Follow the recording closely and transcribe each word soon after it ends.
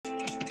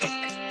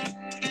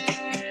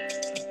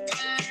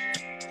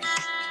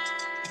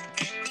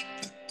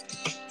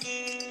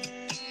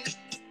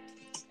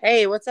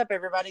Hey, what's up,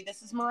 everybody?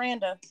 This is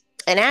Miranda.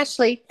 And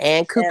Ashley. And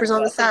And Cooper's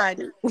on the welcome side.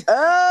 to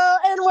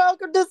and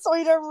welcome to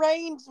Sweet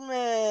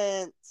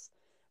Arrangements.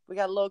 We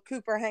got a little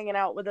Cooper hanging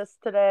out with us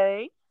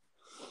today.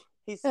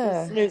 He's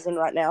snoozing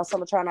right now, so I'm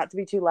gonna try not to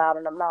be too loud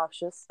and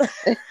obnoxious.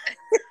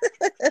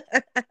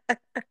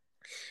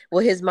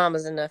 Well, his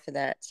mama's enough of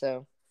that,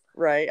 so.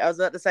 Right. I was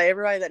about to say,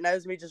 everybody that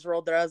knows me just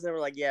rolled their eyes and they were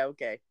like, yeah,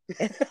 okay.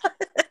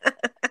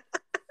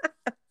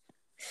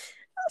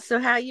 So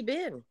how you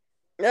been?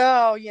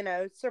 Oh,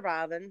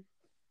 surviving.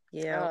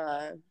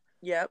 Yeah.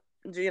 Yep.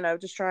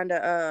 Just trying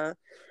to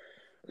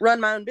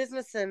run my own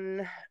business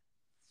and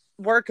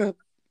work a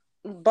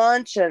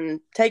bunch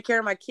and take care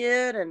of my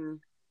kid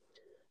and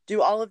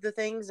do all of the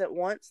things at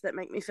once that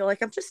make me feel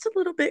like I'm just a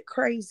little bit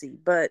crazy,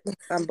 but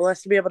I'm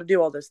blessed to be able to do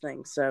all those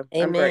things. So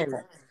I'm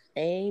grateful.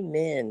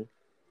 Amen.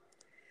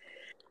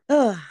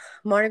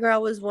 Mardi Gras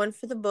was one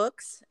for the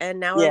books, and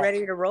now we're Yeah,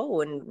 ready to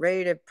roll and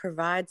ready to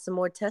provide some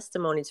more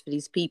testimonies for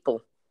these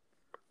people.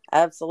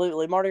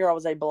 absolutely. Mardi Gras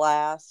was a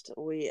blast.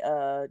 We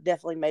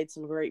definitely made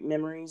some great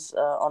memories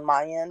on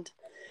my end.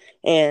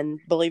 And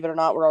believe it or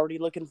not, we're already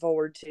looking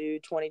forward to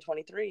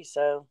 2023.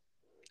 So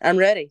I'm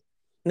ready.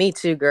 Me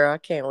too, girl. I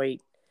can't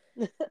wait.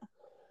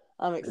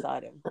 I'm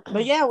excited.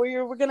 But yeah,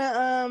 we're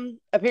gonna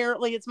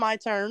apparently it's my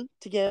turn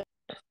to get.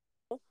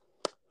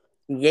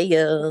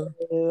 Yeah.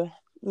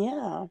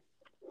 Yeah.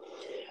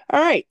 All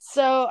right.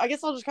 So I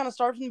guess I'll just kind of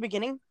start from the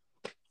beginning.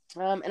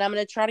 And I'm going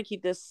to try to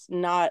keep this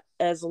not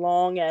as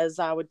long as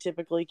I would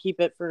typically keep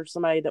it for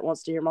somebody that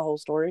wants to hear my whole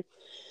story.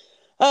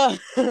 I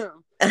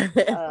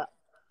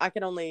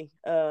can only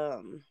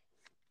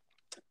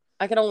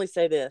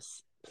say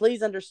this.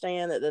 Please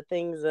understand that the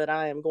things that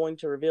I am going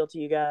to reveal to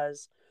you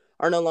guys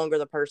are no longer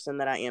the person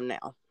that I am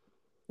now.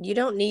 You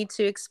don't need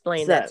to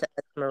explain that to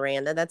us,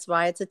 Miranda. That's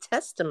why it's a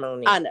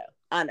testimony. I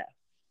know.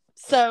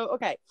 So,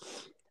 okay.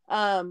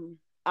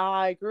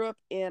 I grew up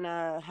in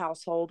a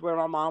household where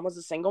my mom was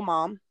a single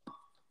mom,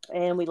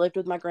 and we lived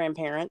with my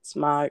grandparents.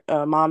 My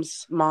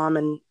mom's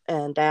mom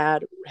and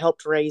dad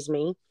helped raise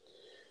me.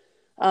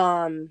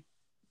 My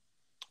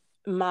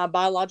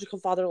biological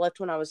father left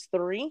when I was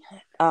 3,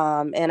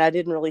 and I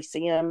didn't really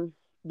see him,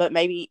 but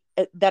maybe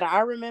that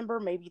I remember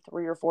maybe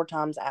 3 or 4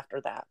 times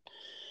after that.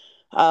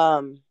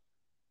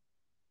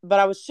 But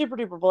I was super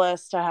duper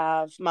blessed to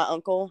have my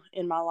uncle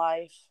in my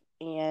life,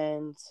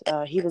 and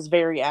he was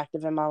very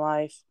active in my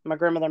life. My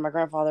grandmother and my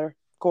grandfather,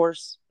 of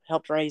course,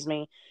 helped raise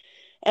me.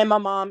 And my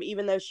mom,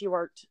 even though she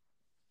worked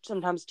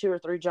sometimes 2 or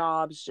 3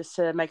 jobs just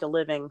to make a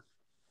living,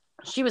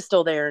 she was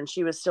still there, and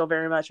she was still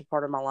very much a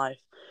part of my life.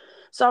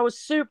 So I was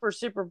super,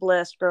 super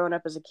blessed growing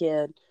up as a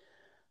kid.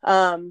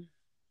 In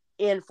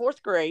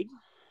 4th grade,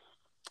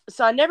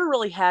 so I never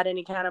really had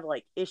any kind of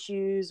like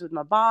issues with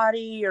my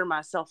body or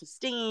my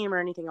self-esteem or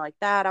anything like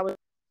that. I was a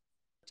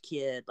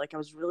kid, like I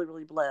was really,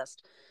 really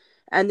blessed.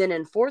 And then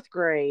in 4th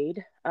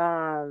grade,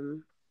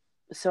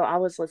 so I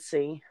was, let's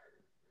see,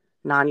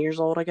 9 years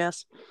old, I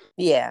guess.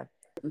 Yeah.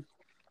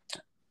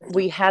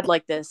 We had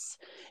like this,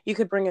 you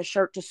could bring a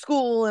shirt to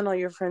school and all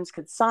your friends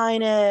could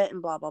sign it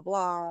and blah, blah,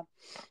 blah.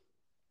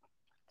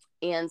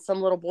 And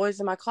some little boys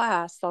in my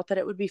class thought that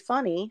it would be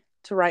funny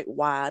to write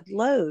wide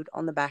load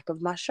on the back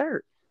of my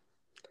shirt.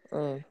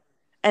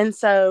 And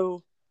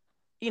so,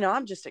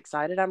 I'm just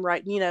excited. I'm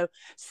writing,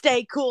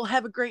 stay cool,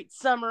 have a great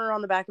summer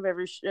on the back of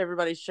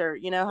everybody's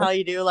shirt. You know how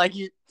you do, like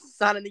you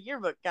signing the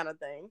yearbook kind of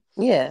thing.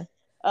 Yeah.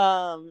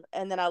 And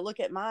then I look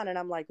at mine and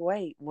I'm like,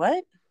 wait,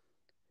 what?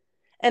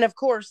 And of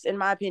course, in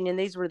my opinion,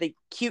 these were the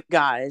cute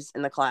guys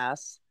in the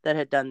class that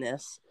had done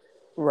this.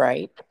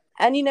 Right.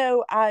 And,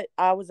 I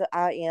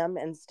am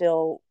and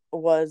still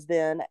was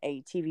then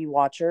a TV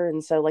watcher.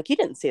 And so, like, you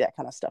didn't see that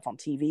kind of stuff on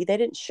TV. They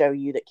didn't show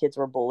you that kids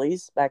were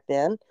bullies back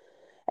then.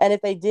 And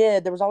if they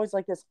did, there was always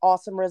like this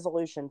awesome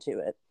resolution to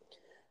it.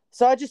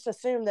 So I just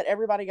assumed that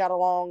everybody got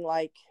along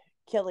like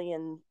Kelly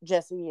and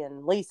Jesse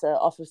and Lisa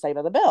off of Saved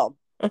by the Bell.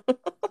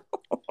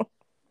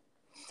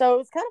 So it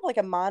was kind of like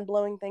a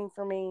mind-blowing thing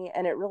for me.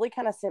 And it really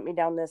kind of sent me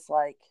down this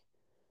like,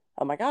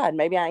 oh my God,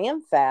 maybe I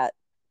am fat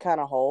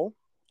kind of hole.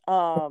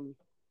 And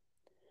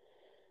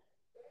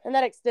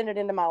that extended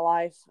into my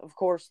life, of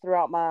course,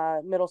 throughout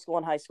my middle school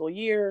and high school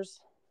years.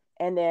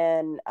 And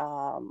then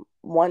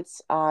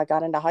once I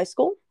got into high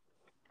school,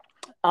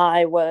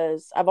 I've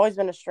always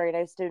been a straight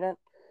A student,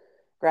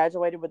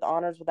 graduated with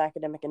honors with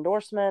academic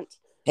endorsement.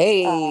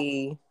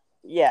 Hey.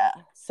 Yeah.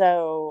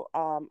 So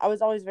I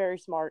was always very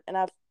smart, and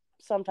I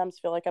sometimes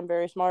feel like I'm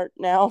very smart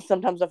now.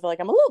 Sometimes I feel like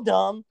I'm a little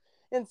dumb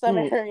in some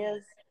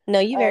areas. No,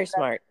 you're very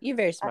smart. You're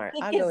very smart.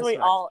 I think as we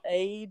all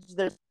age,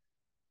 there's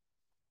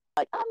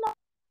like, I'm not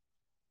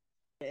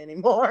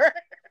anymore.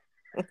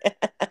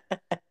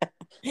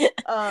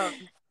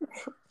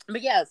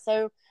 But yeah,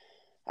 so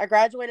I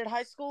graduated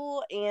high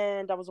school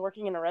and I was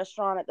working in a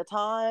restaurant at the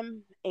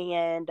time,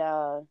 and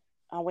I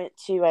went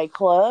to a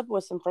club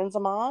with some friends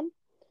of mine,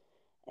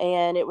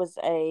 and it was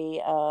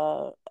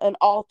an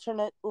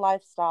alternate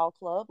lifestyle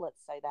club,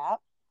 let's say that.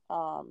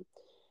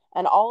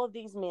 And all of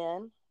these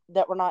men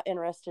that were not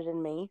interested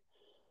in me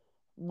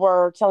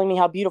were telling me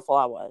how beautiful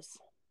I was.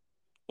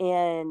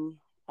 And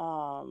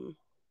um,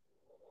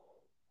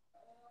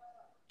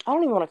 I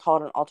don't even want to call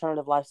it an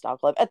alternative lifestyle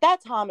club. At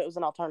that time, it was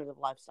an alternative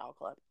lifestyle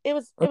club. It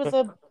was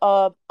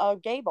a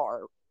gay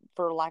bar,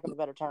 for lack of a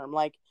better term.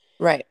 Like,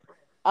 Right.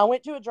 I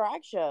went to a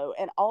drag show,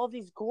 and all of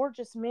these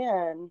gorgeous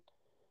men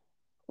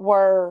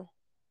were,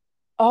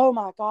 oh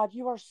my God,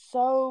 you are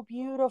so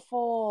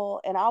beautiful.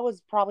 And I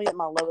was probably at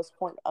my lowest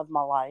point of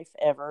my life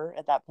ever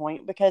at that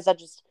point, because I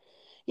just,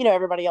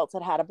 everybody else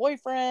had a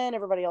boyfriend,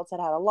 everybody else had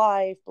a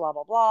life, blah,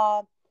 blah,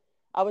 blah.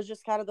 I was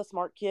just kind of the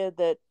smart kid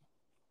that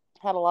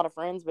had a lot of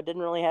friends, but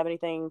didn't really have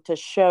anything to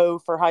show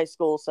for high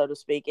school, so to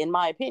speak, in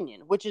my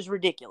opinion, which is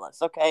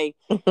ridiculous. Okay.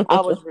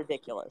 I was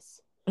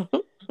ridiculous.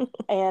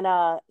 And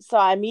so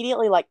I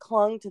immediately like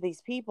clung to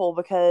these people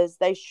because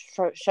they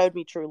showed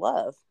me true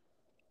love.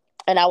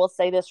 And I will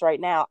say this right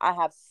now, I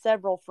have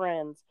several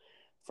friends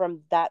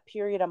from that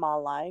period of my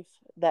life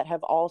that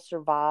have all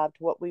survived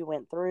what we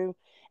went through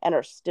and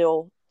are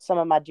still some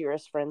of my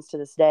dearest friends to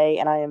this day.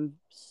 And I am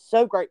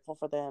so grateful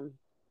for them.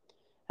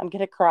 I'm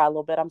going to cry a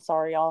little bit. I'm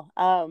sorry,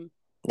 y'all.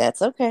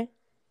 That's okay.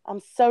 I'm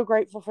so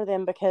grateful for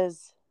them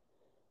because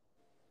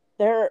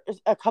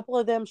a couple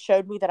of them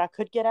showed me that I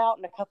could get out,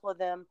 and a couple of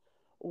them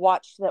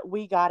watched that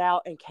we got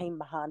out and came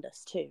behind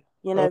us too.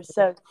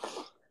 So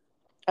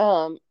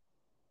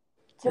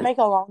to make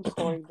a long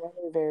story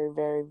very, very,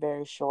 very,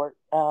 very short,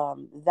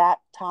 that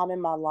time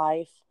in my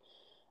life,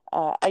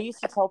 I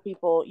used to tell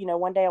people,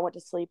 one day I went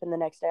to sleep and the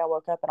next day I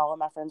woke up and all of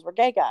my friends were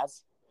gay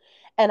guys,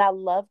 and I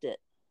loved it.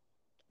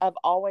 I've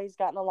always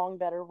gotten along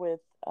better with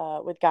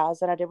guys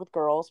than I did with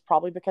girls,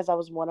 probably because I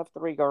was one of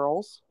 3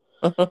 girls.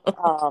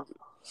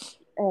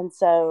 And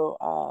so,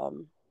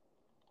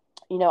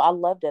 I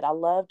loved it.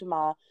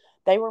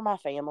 They were my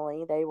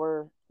family. They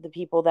were the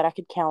people that I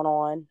could count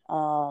on.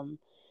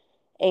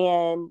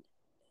 And,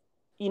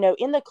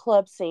 in the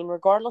club scene,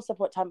 regardless of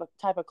what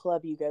type of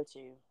club you go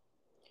to,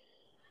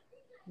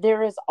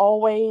 there is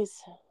always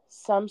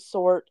some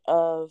sort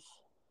of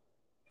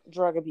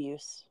drug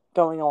abuse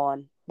going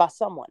on by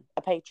someone,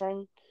 a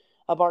patron,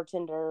 a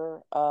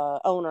bartender,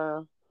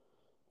 owner,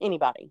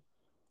 anybody.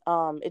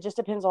 It just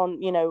depends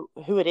on,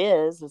 who it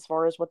is as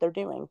far as what they're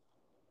doing.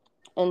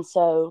 And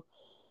so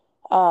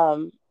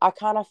I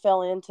kind of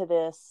fell into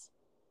this,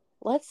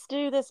 let's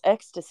do this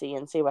ecstasy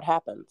and see what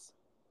happens.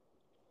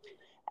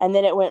 And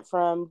then it went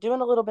from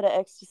doing a little bit of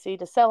ecstasy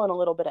to selling a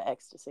little bit of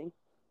ecstasy.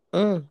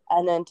 And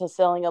then to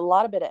selling a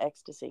lot of bit of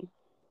ecstasy.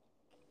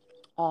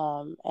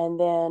 And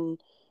then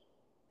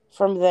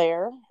from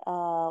there,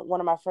 one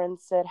of my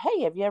friends said,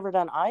 "Hey, have you ever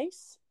done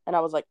ice?" And I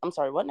was like, "I'm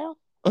sorry, what now?"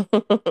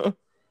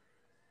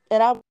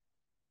 And I was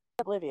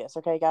oblivious.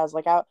 Okay, guys,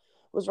 like, I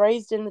was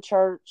raised in the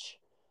church,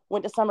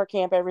 went to summer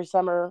camp every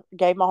summer,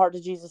 gave my heart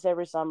to Jesus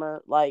every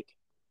summer, like,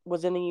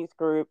 was in the youth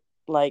group,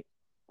 like,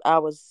 I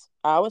was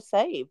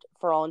saved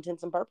for all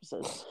intents and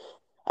purposes.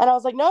 And I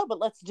was like, "No, but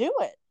let's do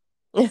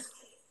it."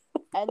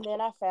 And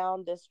then I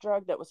found this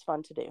drug that was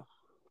fun to do.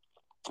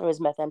 It was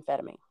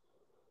methamphetamine.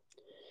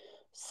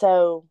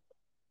 So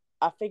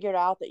I figured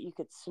out that you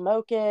could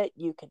smoke it,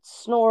 you could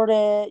snort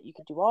it, you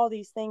could do all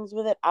these things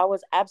with it. I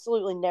was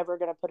absolutely never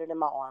going to put it in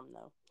my arm,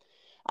 though.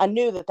 I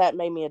knew that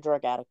made me a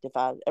drug addict if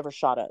I ever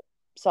shot up.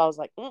 So I was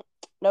like,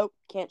 nope,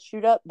 can't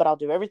shoot up, but I'll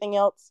do everything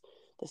else.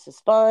 This is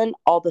fun.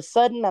 All of a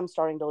sudden, I'm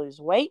starting to lose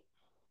weight.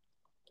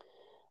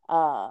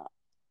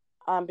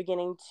 I'm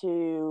beginning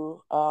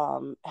to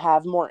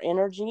have more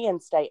energy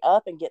and stay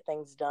up and get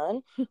things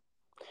done.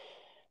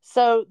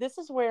 So this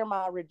is where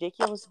my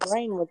ridiculous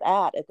brain was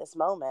at this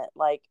moment.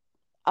 Like,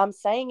 I'm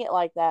saying it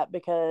like that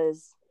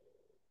because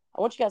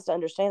I want you guys to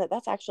understand that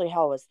that's actually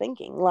how I was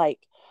thinking.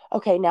 Like,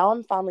 okay, now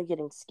I'm finally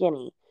getting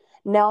skinny.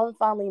 Now I'm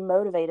finally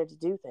motivated to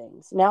do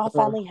things. Now I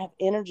finally have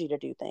energy to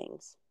do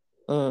things.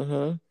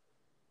 Mm-hmm.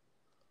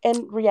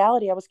 In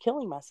reality, I was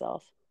killing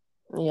myself.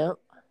 Yep.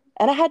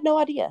 And I had no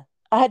idea.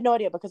 I had no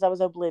idea because I was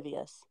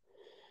oblivious.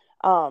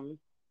 And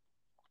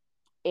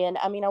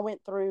I mean, I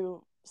went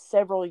through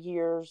several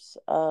years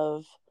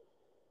of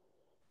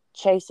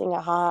chasing a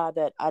high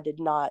that I did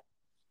not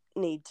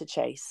need to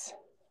chase.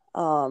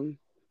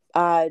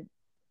 I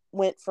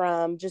went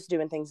from just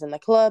doing things in the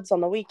clubs on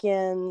the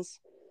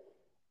weekends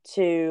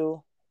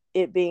to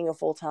it being a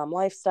full-time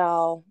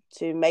lifestyle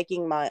to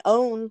making my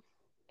own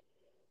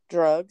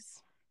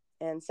drugs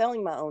and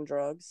selling my own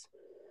drugs.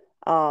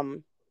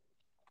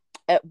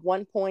 At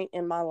one point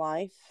in my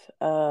life,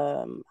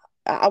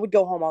 I would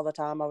go home all the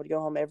time. I would go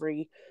home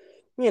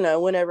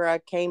whenever I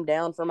came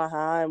down from a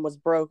high and was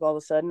broke all of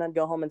a sudden, I'd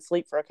go home and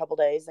sleep for a couple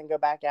days and go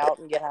back out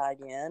and get high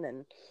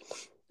again.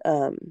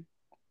 And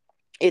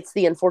it's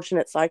the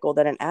unfortunate cycle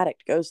that an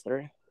addict goes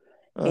through.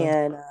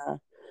 And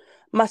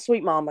my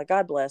sweet mama,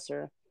 God bless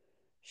her,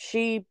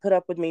 she put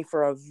up with me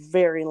for a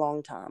very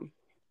long time.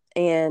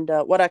 And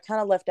what I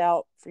kind of left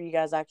out for you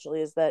guys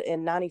actually is that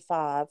in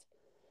 95,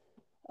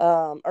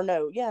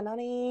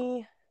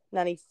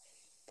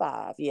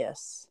 95,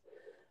 yes.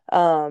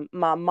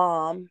 My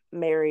mom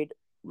married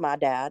my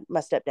dad,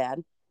 my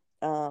stepdad.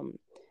 And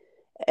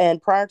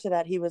prior to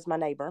that, he was my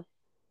neighbor.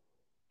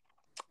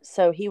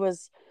 So he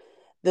was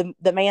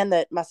the man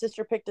that my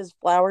sister picked his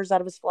flowers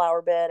out of his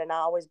flower bed, and I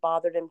always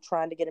bothered him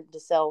trying to get him to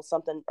sell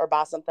something or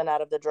buy something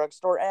out of the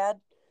drugstore ad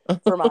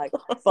for my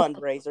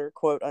fundraiser,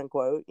 quote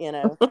unquote, you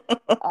know.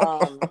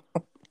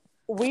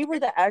 We were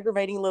the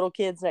aggravating little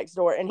kids next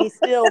door, and he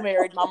still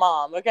married my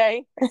mom.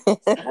 Okay.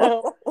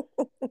 So,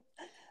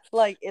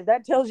 like, if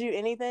that tells you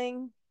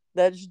anything,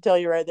 that should tell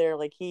you right there,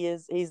 like,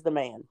 he's the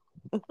man.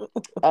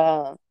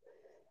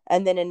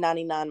 And then in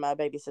 99, my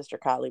baby sister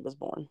Kylie was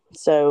born.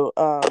 So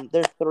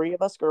there's 3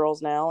 of us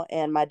girls now,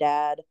 and my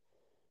dad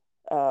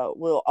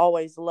will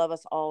always love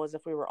us all as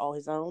if we were all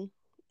his own,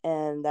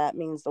 and that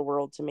means the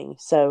world to me.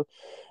 So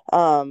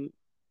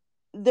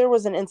there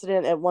was an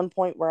incident at one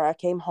point where I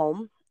came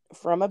home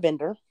from a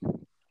bender,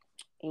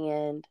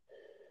 and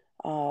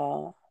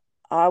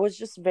I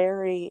was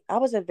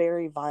a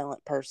very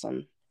violent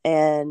person,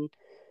 and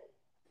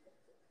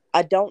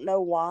I don't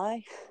know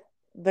why,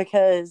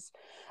 because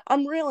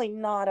I'm really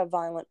not a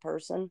violent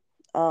person.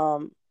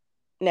 Now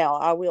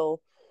I will,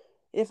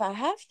 if I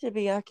have to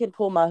be, I can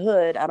pull my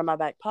hood out of my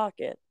back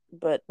pocket,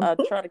 but I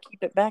try to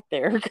keep it back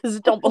there because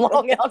it don't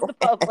belong out in the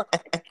public.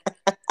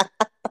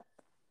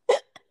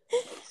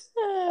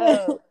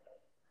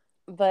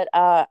 But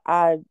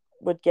I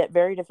would get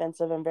very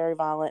defensive and very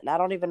violent, and I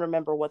don't even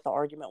remember what the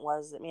argument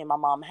was that me and my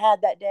mom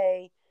had that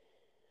day.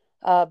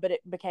 But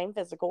it became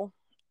physical.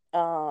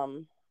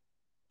 And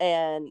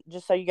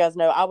just so you guys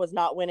know, I was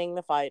not winning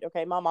the fight.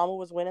 Okay, my mama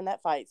was winning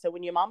that fight. So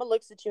when your mama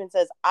looks at you and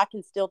says, "I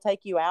can still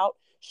take you out,"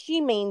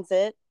 she means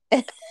it.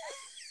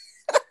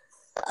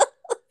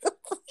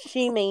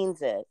 She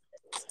means it.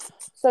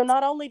 So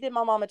not only did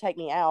my mama take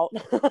me out,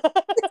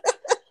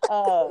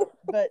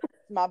 but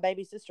my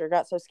baby sister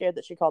got so scared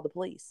that she called the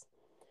police,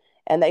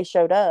 and they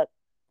showed up,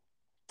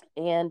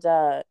 and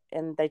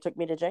they took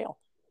me to jail,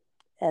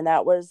 and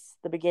that was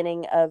the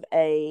beginning of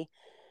a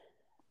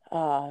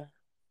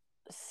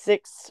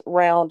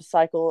 6-round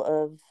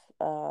cycle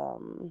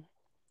of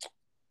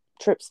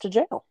trips to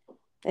jail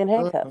in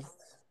handcuffs.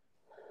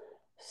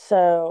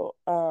 So,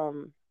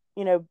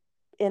 you know,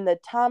 in the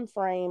time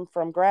frame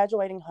from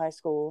graduating high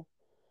school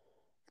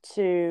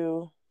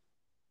to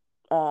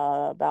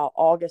about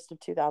August of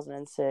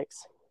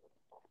 2006,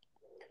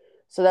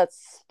 so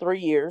that's 3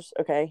 years.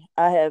 Okay,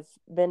 I have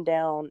been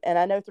down, and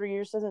I know 3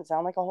 years doesn't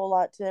sound like a whole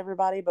lot to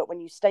everybody, but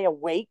when you stay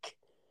awake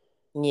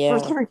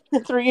for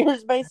 3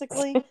 years,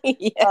 basically,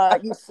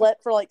 you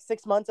slept for like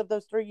 6 months of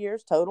those 3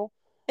 years total.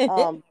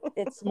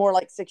 It's more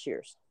like 6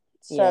 years.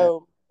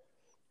 So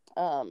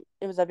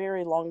it was a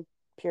very long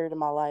period of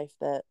my life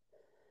that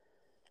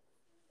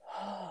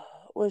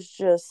was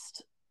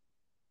just,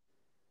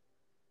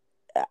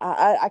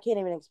 I can't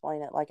even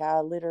explain it. Like,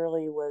 I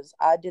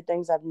did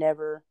things I've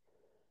never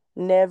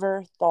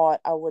thought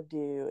I would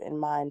do in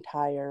my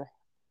entire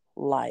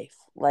life.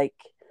 Like,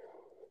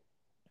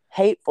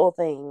 hateful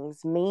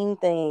things, mean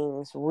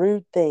things,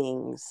 rude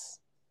things.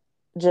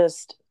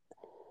 Just,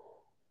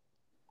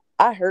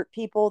 I hurt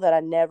people that I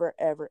never,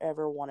 ever,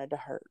 ever wanted to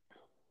hurt.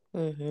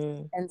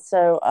 And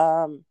so,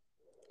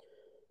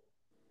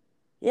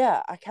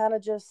 yeah, I kind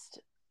of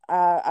just,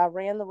 I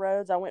ran the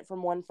roads. I went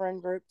from one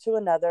friend group to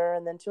another,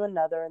 and then to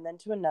another, and then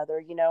to another,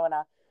 you know, and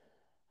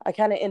I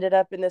kind of ended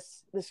up in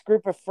this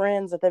group of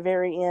friends at the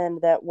very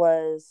end that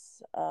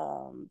was,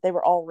 they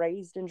were all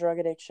raised in drug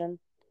addiction.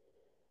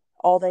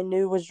 All they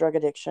knew was drug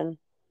addiction.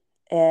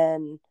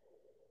 And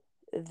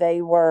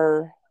they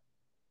were,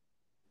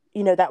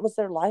 you know, that was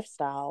their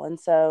lifestyle. And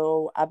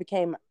so I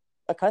became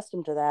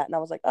accustomed to that. And I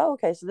was like, oh,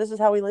 okay, so this is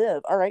how we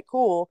live. All right,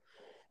 cool.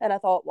 And I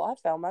thought, well, I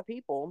found my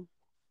people.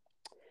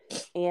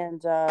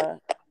 And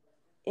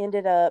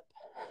ended up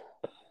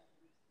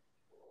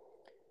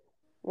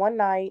one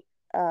night,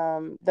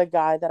 the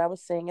guy that I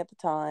was seeing at the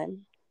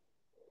time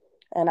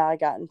and I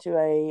got into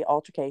a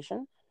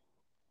altercation.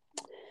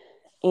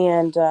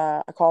 And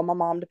I called my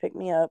mom to pick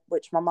me up,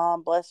 which my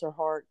mom, bless her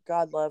heart,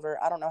 God love her,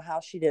 I don't know how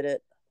she did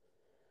it.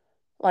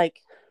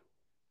 Like,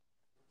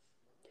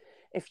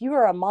 if you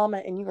are a mama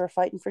and you are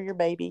fighting for your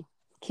baby,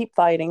 keep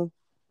fighting.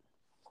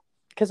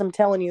 Because I'm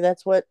telling you,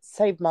 that's what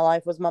saved my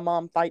life, was my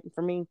mom fighting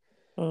for me,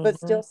 but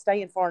still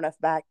staying far enough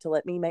back to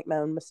let me make my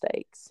own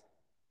mistakes.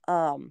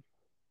 Sorry,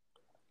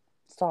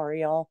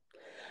 y'all.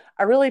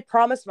 I really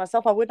promised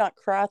myself I would not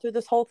cry through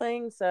this whole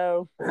thing,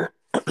 so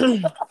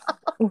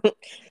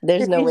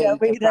there's no way you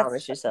can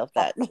promise yourself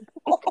that.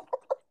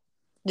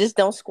 Just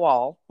don't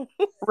squall.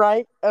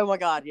 Right? Oh my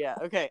God, yeah.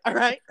 Okay. All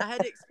right. I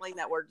had to explain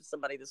that word to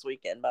somebody this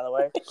weekend, by the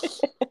way.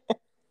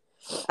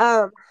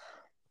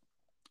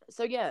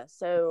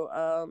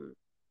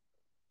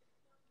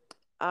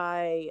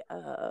 I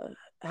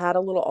had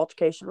a little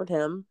altercation with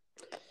him.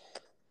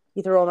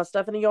 He threw all my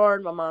stuff in the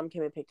yard. My mom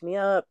came and picked me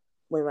up.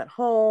 We went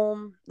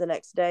home. The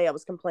next day, I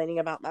was complaining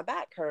about my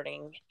back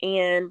hurting.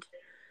 And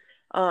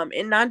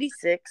in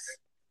 96,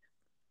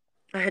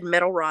 I had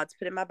metal rods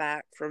put in my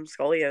back from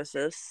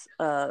scoliosis.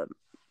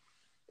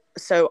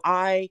 So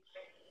I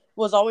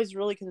was always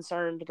really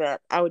concerned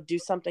that I would do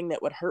something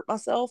that would hurt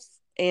myself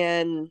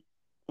and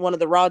one of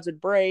the rods would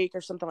break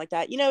or something like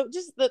that. You know,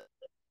 just the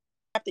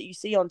crap that you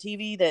see on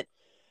TV that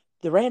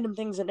the random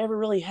things that never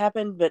really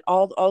happened, but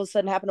all of a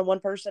sudden happened to one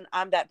person.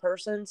 I'm that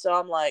person. So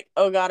I'm like,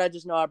 oh God, I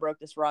just know I broke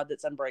this rod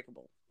that's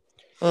unbreakable.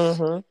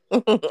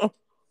 Mm-hmm.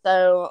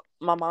 So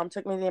my mom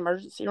took me to the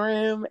emergency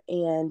room,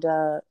 and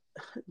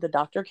the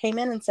doctor came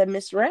in and said,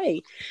 Miss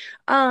Ray,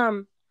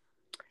 an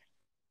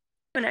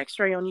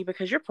x-ray on you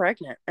because you're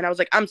pregnant. And I was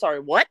like, I'm sorry,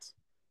 what?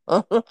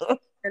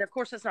 And of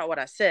course that's not what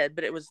I said,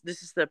 but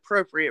this is the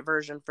appropriate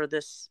version for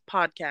this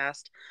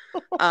podcast.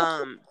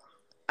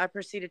 I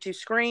proceeded to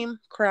scream,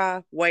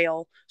 cry,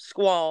 wail,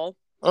 squall,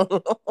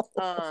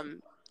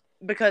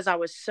 because I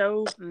was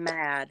so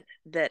mad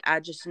that I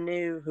just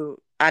knew who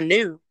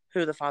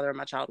the father of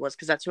my child was,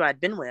 because that's who I'd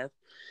been with.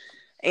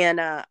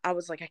 And I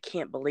was like, I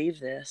can't believe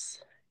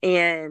this.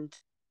 And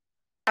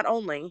not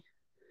only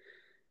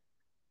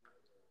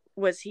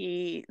was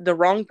he the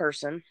wrong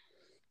person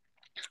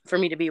for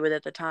me to be with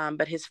at the time,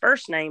 but his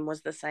first name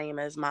was the same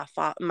as my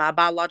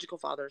biological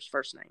father's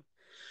first name.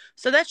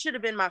 So that should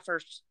have been my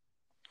first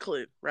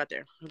clue right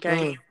there.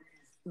 Okay.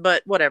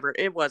 But whatever,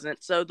 it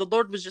wasn't. So the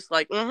Lord was just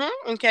like,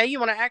 okay, you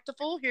want to act a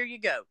fool? Here you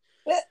go.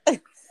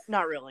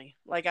 Not really.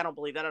 Like, I don't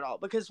believe that at all.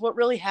 Because what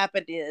really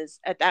happened is,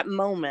 at that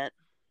moment,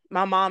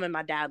 my mom and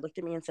my dad looked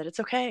at me and said, it's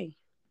okay.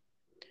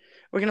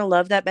 We're going to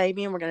love that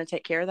baby, and we're going to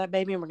take care of that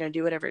baby, and we're going to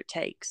do whatever it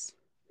takes.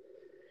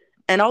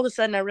 And all of a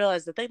sudden I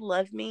realized that they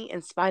loved me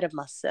in spite of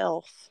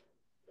myself.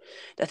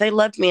 That they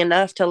loved me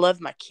enough to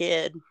love my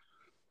kid.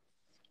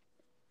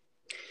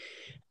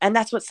 And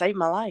that's what saved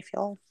my life,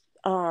 y'all.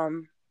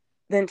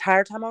 The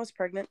entire time I was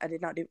pregnant, I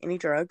did not do any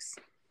drugs.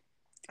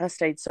 I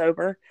stayed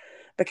sober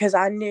because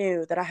I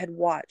knew that I had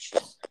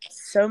watched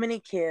so many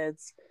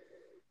kids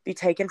be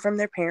taken from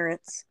their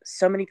parents,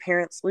 so many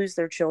parents lose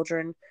their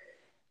children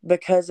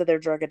because of their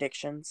drug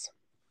addictions.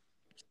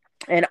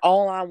 And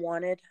all I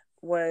wanted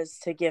was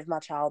to give my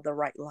child the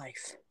right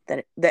life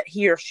that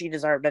he or she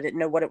deserved. I didn't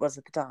know what it was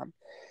at the time.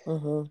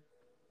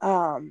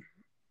 Mm-hmm.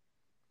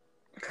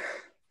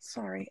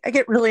 Sorry, I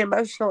get really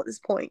emotional at this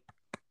point.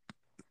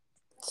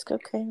 It's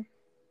okay.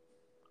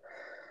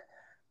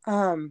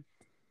 When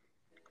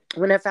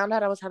I found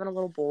out I was having a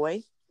little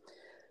boy,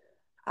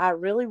 I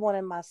really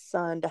wanted my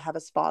son to have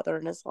his father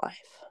in his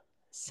life.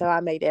 So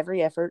I made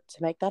every effort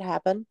to make that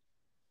happen.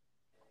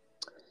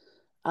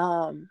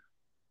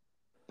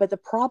 But the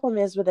problem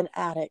is with an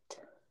addict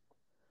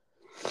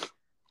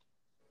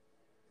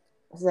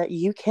is that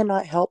you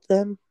cannot help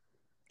them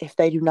if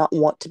they do not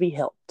want to be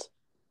helped.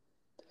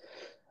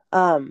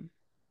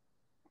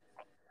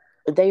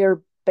 They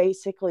are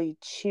basically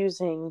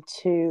choosing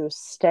to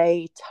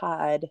stay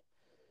tied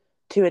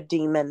to a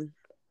demon.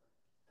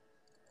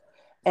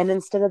 And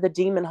instead of the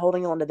demon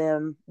holding on to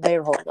them, they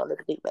are holding on to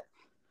the demon.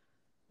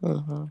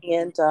 Mm-hmm.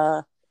 And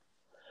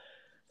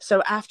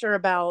so after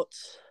about,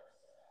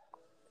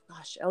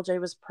 LJ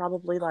was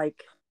probably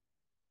like,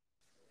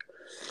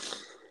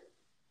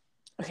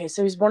 okay,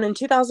 so he was born in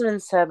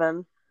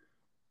 2007.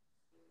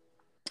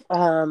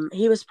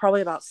 He was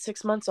probably about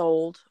 6 months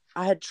old.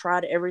 I had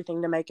tried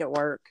everything to make it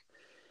work.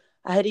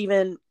 I had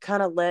even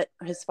kind of let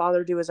his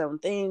father do his own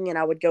thing, and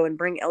I would go and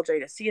bring LJ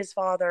to see his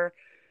father.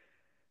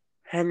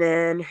 And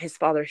then his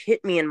father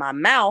hit me in my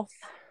mouth.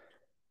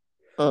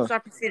 So I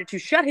proceeded to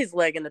shut his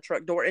leg in the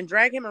truck door and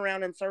drag him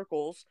around in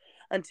circles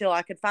until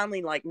I could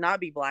finally not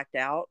be blacked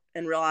out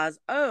and realize,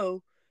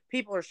 oh,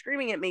 people are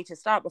screaming at me to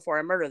stop before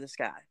I murder this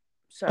guy.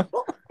 So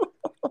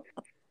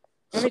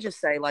let me just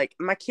say,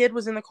 my kid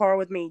was in the car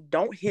with me.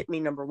 Don't hit me,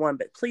 number one,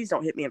 but please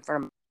don't hit me in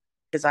front of me,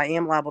 because I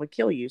am liable to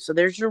kill you. So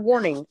there's your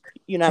warning,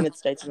 United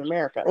States of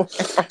America.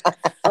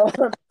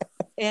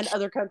 And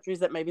other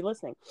countries that may be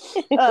listening.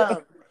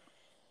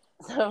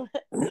 So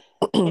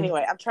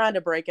anyway, I'm trying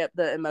to break up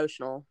the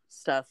emotional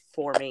stuff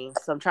for me.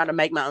 So I'm trying to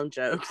make my own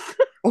jokes.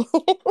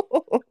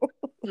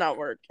 Not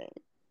working.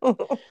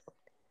 Okay.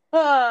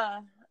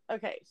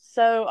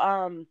 So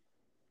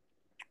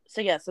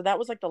that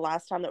was the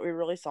last time that we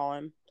really saw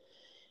him.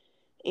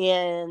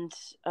 And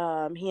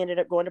he ended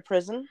up going to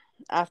prison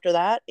after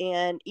that.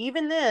 And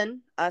even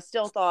then, I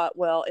still thought,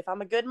 well, if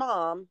I'm a good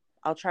mom,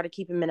 I'll try to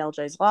keep him in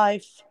LJ's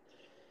life.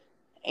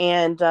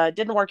 And it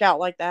didn't work out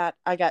like that.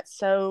 I got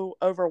so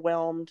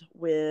overwhelmed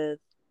with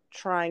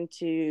trying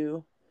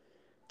to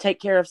take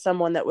care of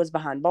someone that was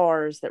behind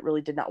bars that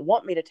really did not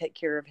want me to take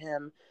care of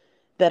him,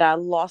 that I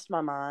lost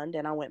my mind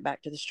and I went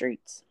back to the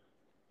streets.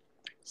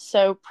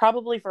 So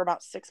probably for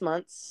about 6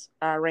 months,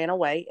 I ran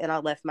away and I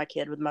left my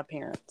kid with my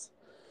parents.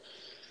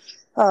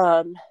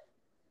 So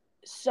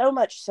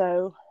much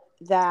so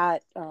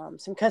that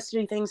some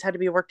custody things had to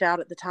be worked out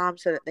at the time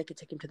so that they could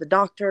take him to the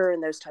doctor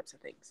and those types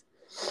of things.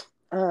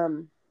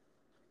 And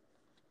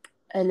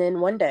then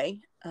one day,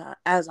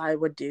 as I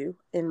would do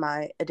in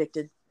my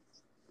addicted,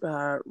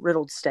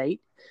 riddled state,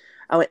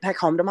 I went back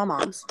home to my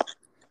mom's.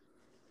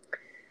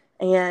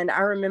 And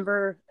I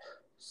remember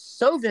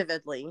so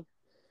vividly,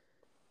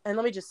 and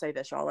let me just say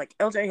this, y'all,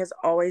 LJ has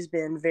always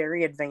been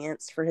very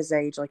advanced for his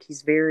age.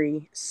 He's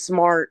very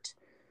smart,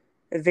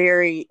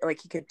 very,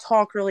 he could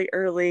talk really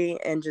early,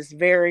 and just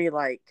very,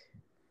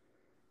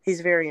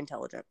 he's very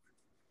intelligent.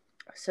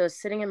 So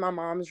sitting in my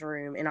mom's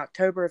room in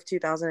October of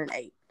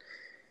 2008,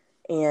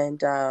 And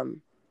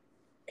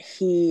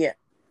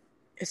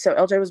so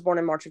LJ was born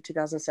in March of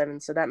 2007,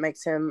 so that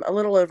makes him a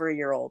little over a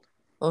year old.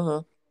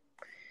 Mm-hmm.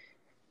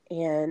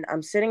 And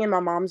I'm sitting in my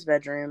mom's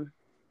bedroom,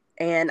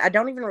 and I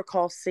don't even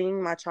recall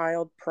seeing my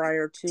child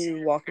prior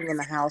to walking in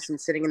the house and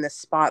sitting in this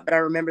spot, but I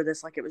remember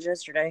this like it was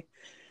yesterday.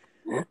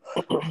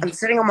 I'm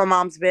sitting on my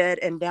mom's bed,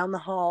 and down the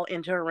hall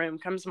into her room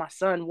comes my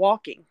son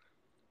walking.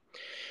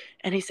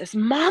 And he says,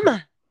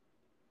 "Mama."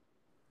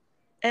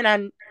 And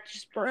I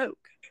just broke.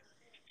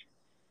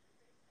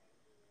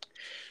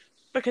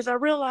 Because I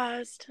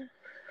realized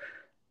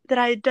that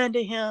I had done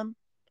to him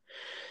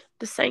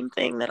the same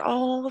thing that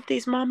all of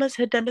these mamas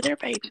had done to their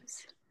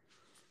babies.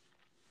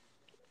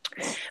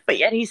 But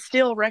yet he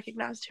still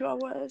recognized who I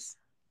was.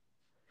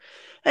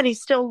 And he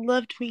still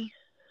loved me.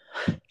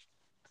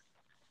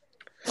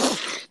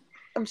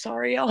 I'm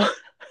sorry, y'all.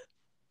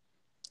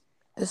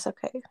 It's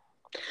okay.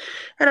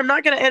 And I'm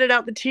not going to edit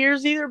out the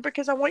tears either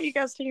because I want you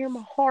guys to hear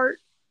my heart.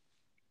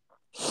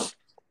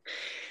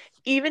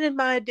 Even in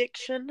my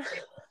addiction,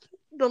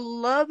 the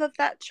love of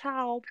that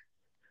child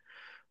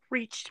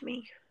reached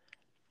me.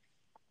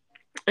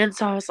 And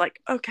so I was like,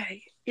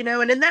 okay,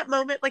 and in that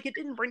moment, like, it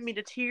didn't bring me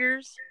to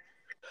tears,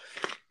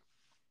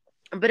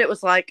 but it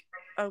was like,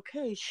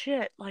 okay,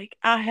 shit, like,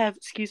 I have,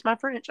 excuse my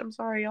French, I'm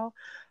sorry, y'all,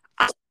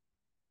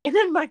 and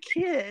then my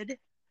kid,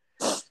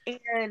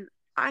 and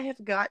I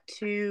have got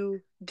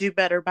to do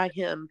better by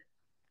him.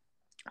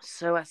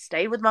 So I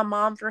stayed with my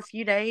mom for a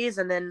few days,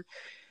 and then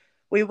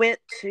we went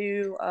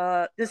to,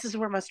 this is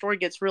where my story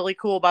gets really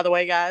cool, by the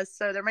way, guys.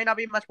 So there may not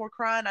be much more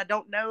crying. I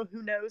don't know.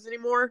 Who knows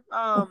anymore?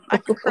 I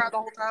can cry the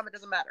whole time. It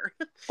doesn't matter.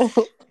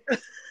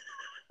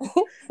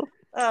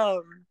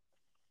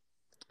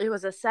 It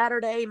was a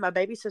Saturday. My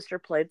baby sister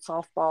played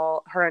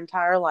softball her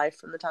entire life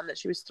from the time that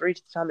she was 3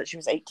 to the time that she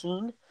was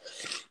 18.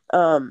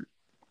 And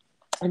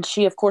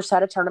she, of course,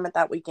 had a tournament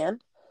that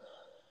weekend.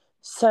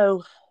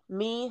 So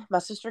me, my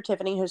sister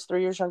Tiffany, who's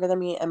 3 years younger than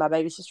me, and my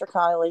baby sister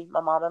Kylie,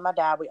 my mom and my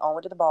dad, we all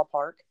went to the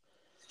ballpark.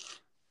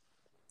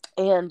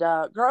 And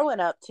growing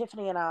up,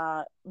 Tiffany and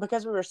I,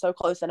 because we were so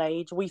close in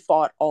age, we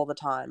fought all the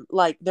time.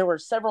 Like, there were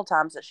several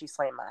times that she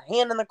slammed my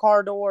hand in the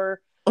car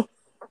door.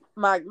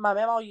 My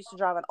mama used to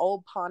drive an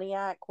old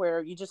Pontiac where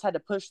you just had to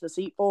push the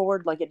seat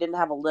forward. Like, it didn't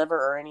have a lever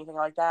or anything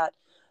like that.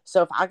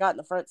 So if I got in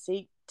the front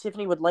seat,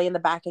 Tiffany would lay in the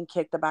back and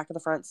kick the back of the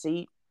front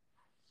seat.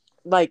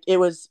 Like, it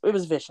was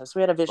vicious.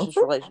 We had a vicious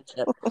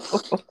relationship.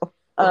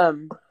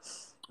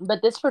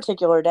 But this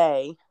particular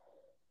day,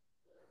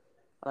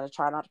 I'm going to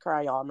try not to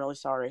cry, y'all. I'm really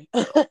sorry.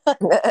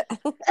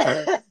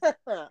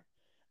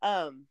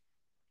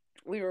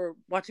 We were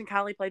watching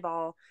Kylie play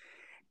ball,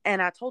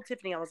 and I told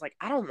Tiffany, I was like,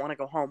 I don't want to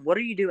go home. What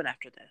are you doing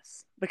after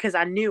this? Because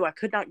I knew I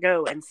could not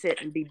go and sit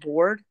and be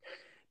bored,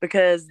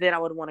 because then I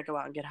would want to go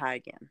out and get high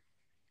again.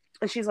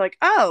 And she's like,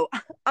 oh,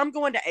 I'm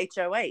going to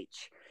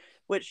HOH,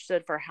 which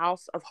stood for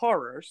House of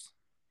Horrors.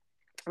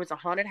 It was a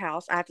haunted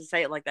house. I have to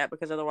say it like that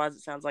because otherwise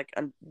it sounds like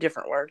a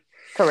different word.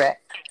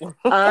 Correct.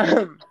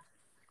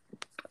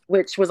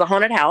 Which was a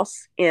haunted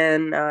house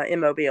in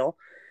Mobile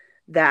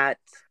that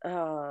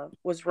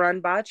was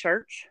run by a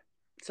church.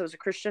 So it was a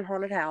Christian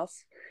haunted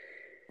house.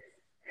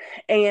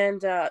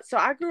 And so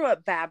I grew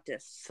up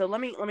Baptist. So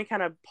let me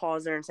kind of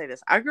pause there and say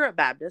this. I grew up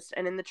Baptist,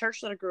 and in the church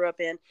that I grew up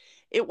in,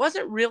 it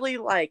wasn't really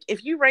like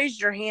if you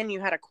raised your hand, you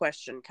had a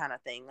question kind of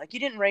thing. Like,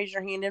 you didn't raise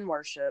your hand in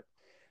worship.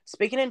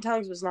 Speaking in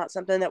tongues was not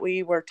something that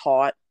we were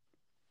taught.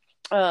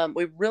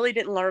 We really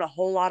didn't learn a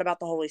whole lot about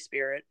the Holy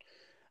Spirit.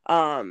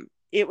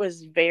 It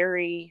was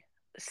very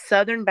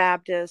Southern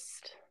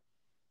Baptist,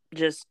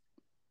 just,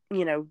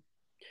 it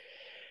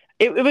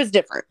was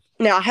different.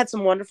 Now, I had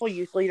some wonderful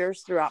youth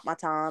leaders throughout my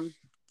time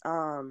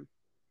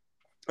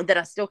that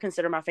I still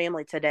consider my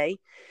family today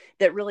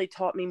that really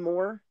taught me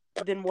more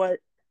than what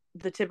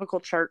the typical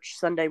church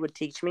Sunday would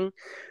teach me.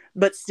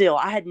 But still,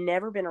 I had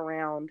never been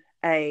around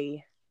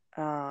a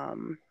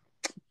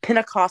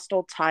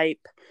Pentecostal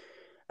type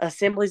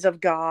Assemblies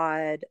of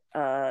God,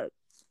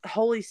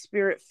 Holy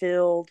Spirit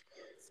filled,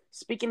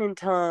 speaking in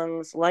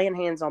tongues, laying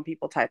hands on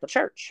people type of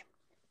church.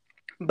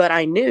 But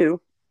I knew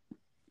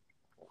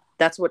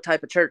that's what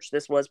type of church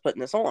this was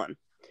putting this on.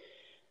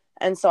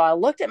 And so I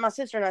looked at my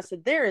sister and I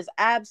said, there is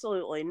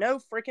absolutely no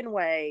freaking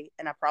way,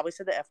 and I probably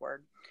said the F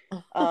word,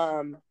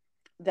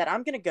 that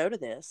I'm going to go to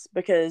this,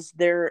 because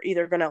they're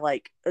either going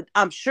to,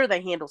 I'm sure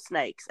they handle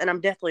snakes, and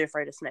I'm deathly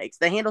afraid of snakes.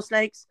 They handle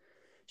snakes.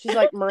 She's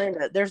like,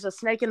 Miranda, there's a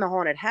snake in the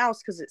haunted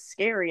house because it's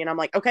scary. And I'm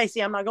like, okay,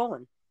 see, I'm not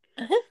going.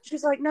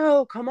 She's like,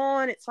 no, come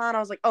on, it's fine. I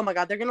was like, oh my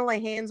God, they're going to lay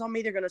hands on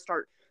me. They're going to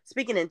start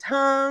speaking in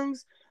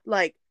tongues.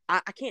 Like, I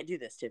can't do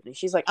this, Tiffany.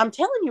 She's like, I'm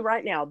telling you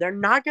right now, they're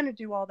not going to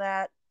do all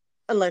that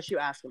unless you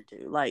ask them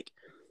to. Like,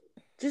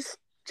 just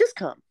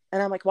come.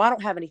 And I'm like, well, I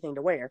don't have anything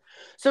to wear.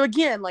 So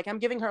again, like, I'm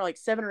giving her like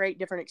 7 or 8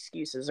 different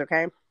excuses.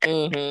 Okay.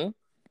 Mm-hmm.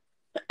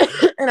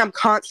 And I'm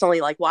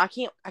constantly like, well, I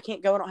can't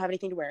go. I don't have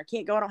anything to wear. I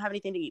can't go. I don't have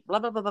anything to eat. Blah,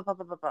 blah, blah, blah, blah,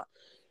 blah, blah.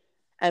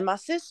 And my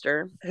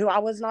sister, who I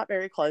was not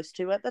very close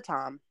to at the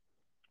time,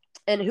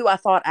 and who I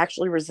thought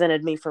actually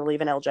resented me for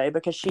leaving LJ,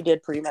 because she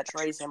did pretty much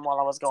raise him while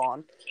I was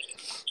gone,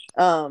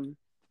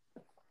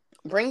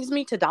 brings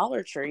me to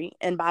Dollar Tree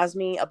and buys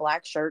me a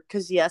black shirt.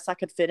 Because, yes, I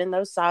could fit in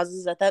those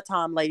sizes at that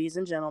time, ladies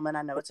and gentlemen.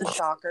 I know it's a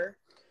shocker.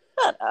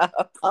 Shut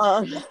up.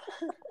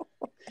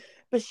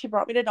 But she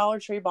brought me to Dollar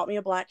Tree, bought me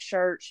a black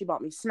shirt. She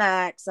bought me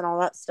snacks and all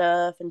that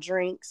stuff and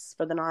drinks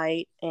for the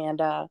night.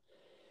 And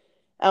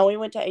we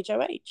went to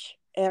HOH.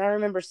 And I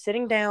remember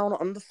sitting down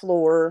on the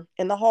floor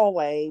in the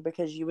hallway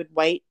because you would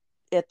wait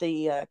at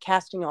the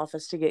casting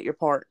office to get your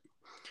part.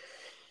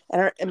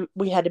 And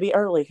we had to be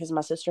early because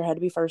my sister had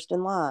to be first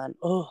in line.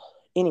 Oh,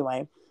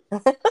 anyway.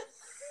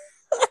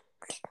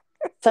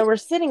 So we're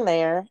sitting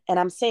there and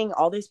I'm seeing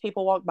all these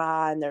people walk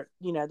by and they're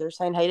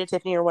saying, hey to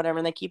Tiffany or whatever.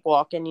 And they keep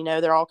walking,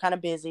 they're all kind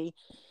of busy.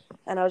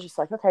 And I was just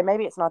like, okay,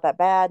 maybe it's not that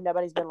bad.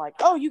 Nobody's been like,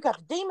 oh, you got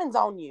the demons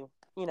on you,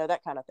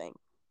 that kind of thing.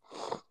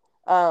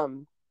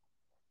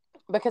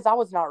 Because I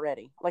was not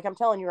ready. Like I'm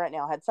telling you right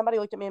now, had somebody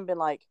looked at me and been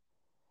like,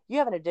 you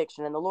have an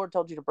addiction and the Lord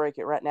told you to break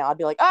it right now, I'd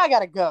be like, I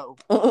gotta go.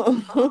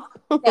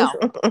 Now,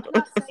 I'm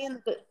not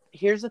saying that.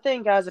 Here's the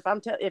thing, guys.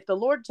 If the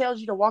Lord tells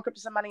you to walk up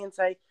to somebody and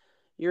say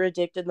you're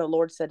addicted, and the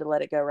Lord said to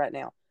let it go right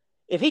now,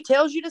 if He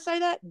tells you to say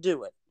that,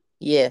 do it.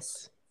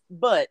 Yes.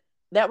 But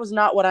that was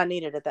not what I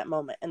needed at that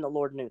moment, and the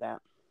Lord knew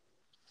that.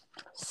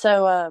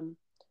 So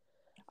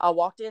I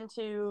walked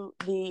into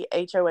the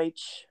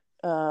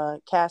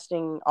HOH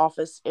casting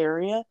office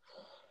area,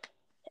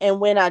 and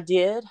when I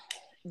did,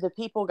 the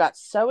people got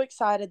so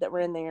excited that we're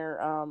in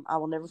there. I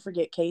will never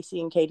forget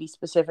Casey and Katie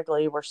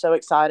specifically were so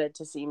excited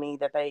to see me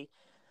that they,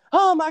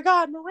 oh my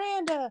God,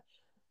 Miranda,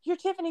 you're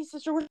Tiffany's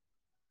sister. We're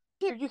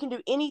here. You can do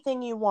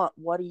anything you want.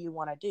 What do you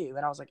want to do?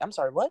 And I was like, I'm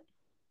sorry, what?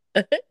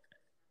 And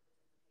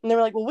they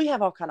were like, well, we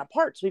have all kind of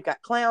parts. We've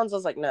got clowns. I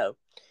was like, no,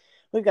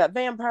 we've got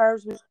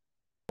vampires.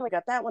 We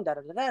got that one. Da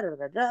da da da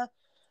da da.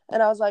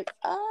 And I was like,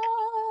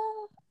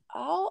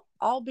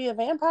 I'll be a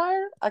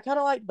vampire. I kind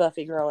of like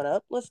Buffy growing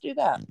up. Let's do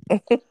that.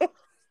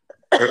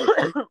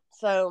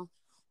 So,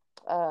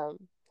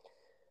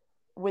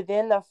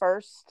 within the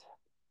first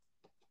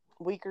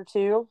week or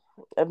two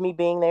of me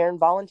being there and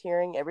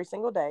volunteering every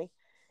single day,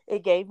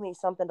 it gave me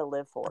something to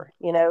live for.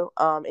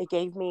 It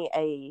gave me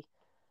an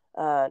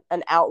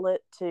outlet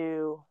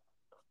to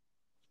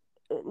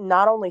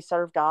not only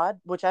serve God,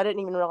 which I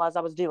didn't even realize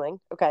I was doing.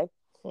 Okay.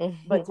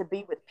 But to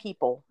be with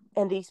people.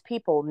 And these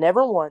people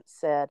never once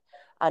said,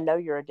 I know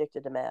you're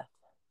addicted to meth.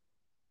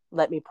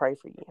 Let me pray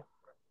for you.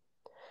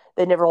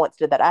 They never once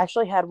did that. I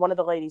actually had one of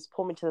the ladies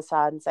pull me to the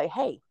side and say,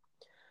 hey,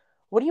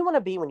 what do you want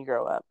to be when you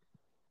grow up?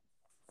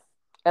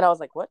 And I was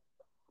like, what?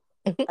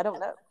 I don't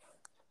know.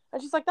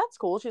 And she's like, that's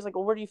cool. She's like,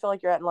 well, where do you feel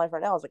like you're at in life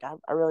right now? I was like,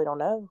 I really don't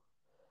know.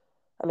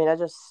 I mean, I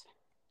just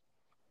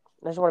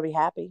want to be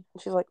happy.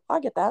 And she's like,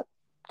 I get that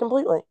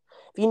completely.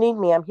 If you need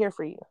me, I'm here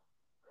for you.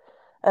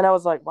 And I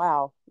was like,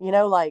 wow.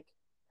 Like,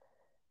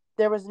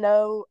 there was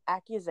no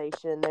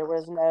accusation.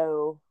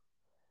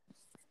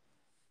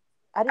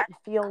 I didn't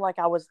feel like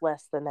I was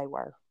less than they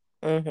were.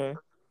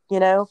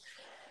 Mm-hmm.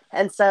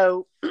 And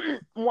so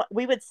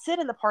we would sit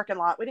in the parking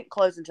lot. We didn't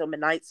close until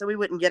midnight, so we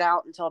wouldn't get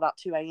out until about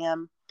 2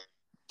 a.m.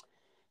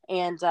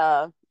 And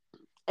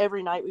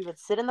every night we would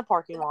sit in the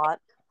parking lot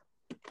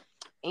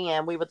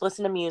and we would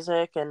listen to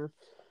music and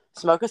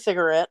smoke a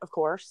cigarette, of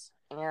course,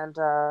 and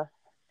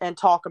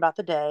talk about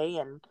the day.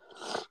 And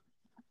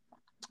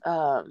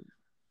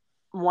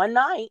one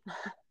night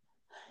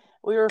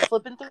we were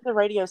flipping through the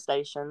radio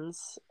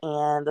stations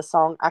and the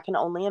song I Can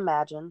Only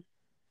Imagine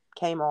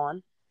came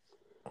on.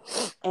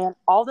 And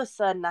all of a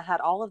sudden I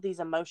had all of these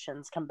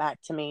emotions come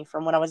back to me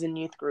from when I was in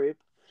youth group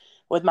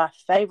with my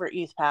favorite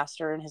youth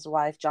pastor and his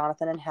wife,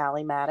 Jonathan and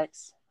Hallie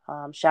Maddox.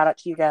 Shout out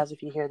to you guys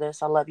if you hear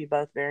this. I love you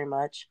both very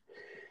much.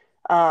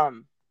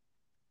 And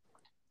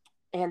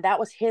that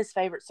was his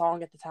favorite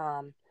song at the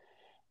time.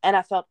 And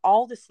I felt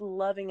all this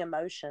loving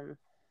emotion.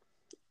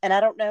 And I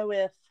don't know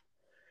if,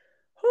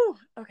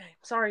 okay,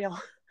 sorry, y'all.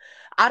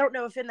 I don't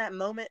know if in that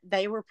moment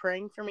they were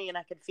praying for me and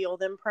I could feel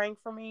them praying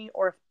for me,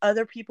 or if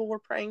other people were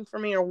praying for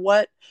me, or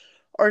what,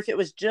 or if it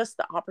was just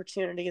the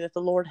opportunity that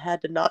the Lord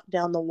had to knock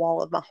down the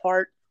wall of my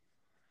heart.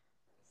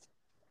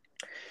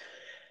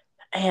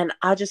 And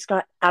I just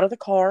got out of the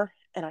car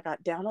and I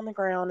got down on the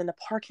ground in the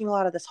parking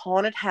lot of this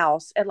haunted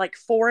house at like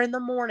 4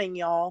 a.m,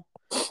 y'all.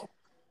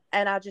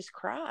 And I just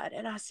cried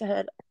and I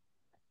said,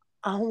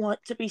 I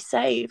want to be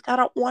saved. I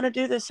don't want to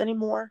do this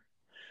anymore.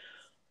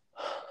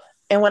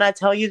 And when I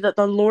tell you that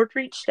the Lord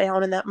reached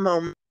down in that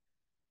moment,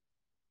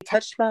 He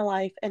touched my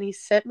life and He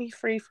set me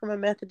free from a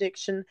meth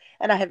addiction,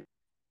 and I have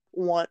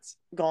once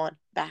gone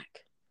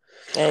back.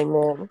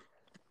 Amen.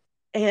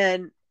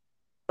 And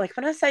like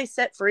when I say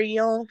set free,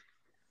 y'all,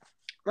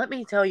 let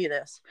me tell you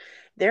this.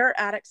 There are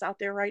addicts out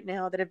there right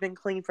now that have been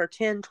clean for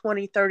 10,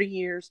 20, 30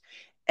 years,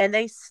 and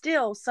they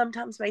still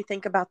sometimes may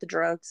think about the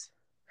drugs.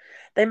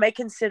 They may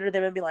consider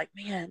them and be like,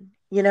 man,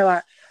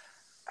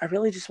 I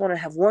really just want to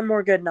have one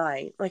more good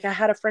night. Like I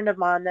had a friend of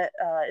mine that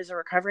is a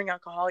recovering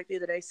alcoholic the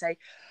other day say,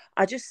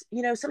 I just,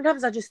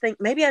 sometimes I just think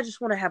maybe I just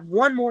want to have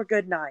one more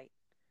good night.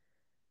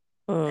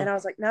 And I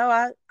was like, no,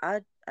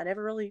 I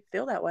never really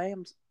feel that way.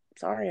 I'm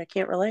sorry. I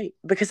can't relate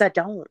because I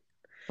don't.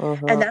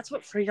 And that's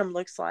what freedom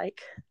looks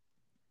like.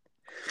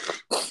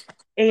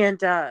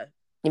 And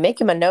you're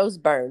making my nose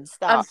burn.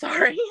 I'm Stop.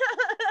 sorry.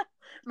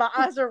 My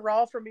eyes are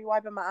raw from me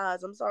wiping my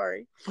eyes. I'm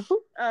sorry.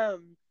 But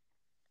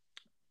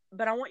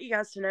I want you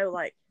guys to know,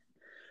 like,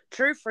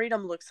 true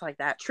freedom looks like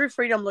that. True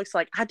freedom looks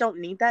like I don't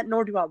need that,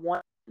 nor do I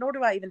want, nor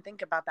do I even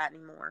think about that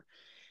anymore.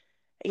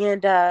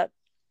 And the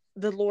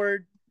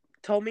Lord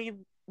told me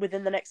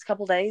within the next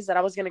couple days that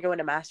I was going to go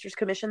into master's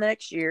commission the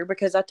next year,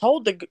 because I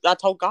told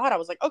God, I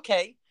was like,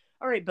 okay,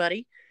 all right,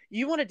 buddy,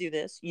 you want to do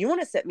this, you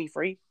want to set me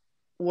free.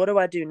 What do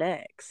I do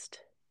next?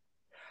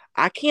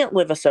 I can't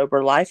live a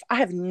sober life. I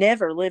have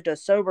never lived a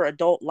sober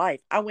adult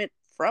life. I went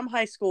from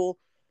high school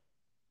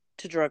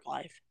to drug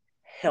life.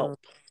 Help.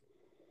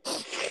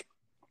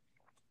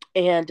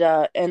 And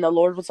the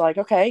Lord was like,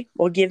 okay,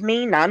 well, give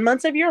me 9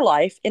 months of your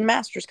life in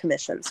master's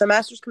commission. So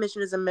master's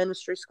commission is a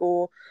ministry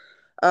school.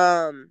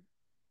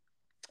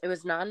 It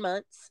was 9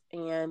 months,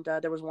 and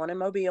there was one in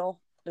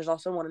Mobile. There's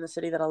also one in the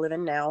city that I live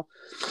in now.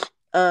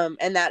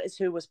 And that is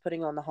who was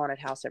putting on the haunted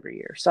house every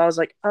year. So I was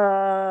like,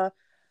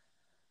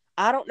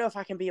 I don't know if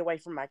I can be away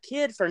from my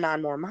kid for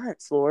 9 more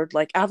months, Lord.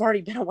 Like, I've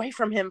already been away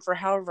from him for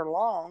however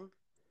long.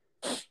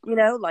 You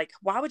know, like,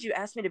 why would you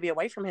ask me to be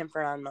away from him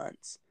for 9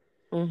 months?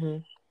 Mm-hmm.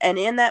 And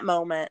in that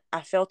moment,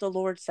 I felt the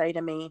Lord say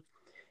to me,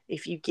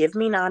 if you give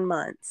me 9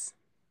 months,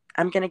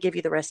 I'm going to give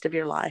you the rest of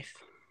your life.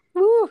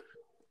 Woo.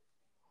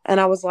 And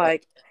I was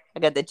like, I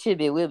got the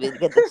chibby wibby,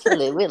 got the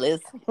chili willies.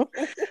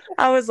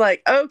 I was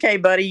like, okay,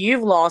 buddy,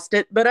 you've lost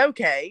it, but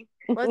okay,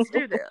 let's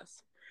do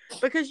this.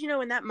 Because, you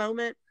know, in that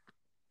moment,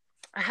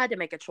 I had to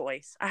make a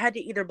choice. I had to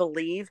either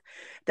believe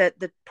that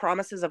the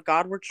promises of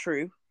God were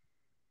true,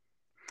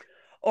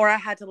 or I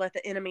had to let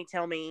the enemy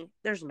tell me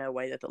there's no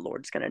way that the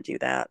Lord's going to do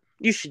that.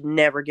 You should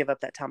never give up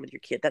that time with your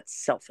kid. That's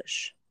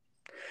selfish.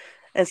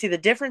 And see, the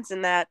difference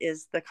in that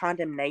is the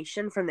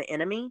condemnation from the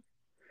enemy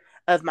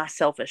of my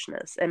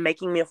selfishness and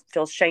making me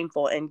feel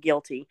shameful and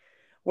guilty.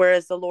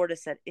 Whereas the Lord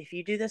has said, if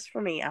you do this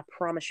for me, I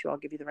promise you I'll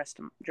give you the rest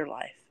of your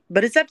life.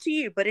 But it's up to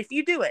you. But if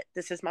you do it,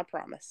 this is my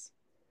promise.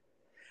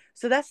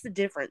 So that's the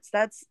difference.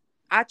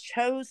 I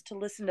chose to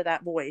listen to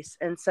that voice.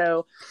 And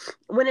so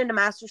went into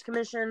master's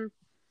commission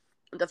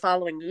the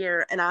following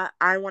year. And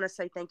I want to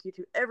say thank you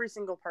to every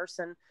single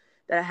person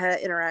that I had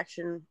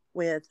interaction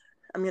with.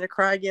 I'm going to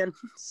cry again.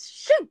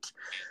 Shoot.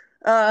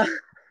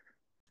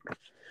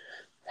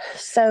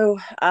 So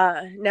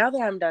now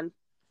that I'm done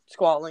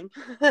squalling,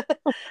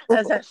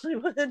 as Ashley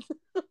would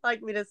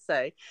like me to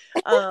say,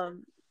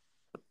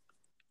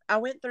 I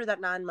went through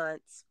that 9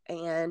 months,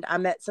 and I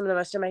met some of the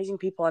most amazing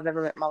people I've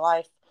ever met in my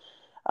life.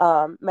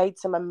 Made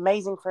some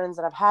amazing friends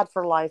that I've had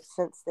for life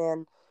since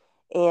then.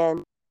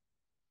 And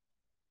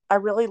I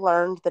really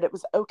learned that it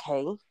was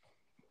okay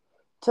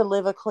to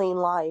live a clean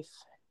life.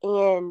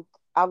 And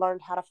I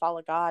learned how to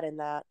follow God in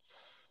that.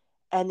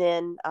 And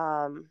then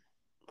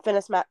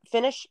finished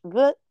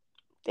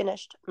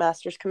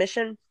master's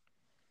commission,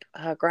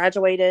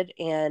 graduated,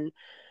 and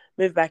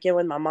moved back in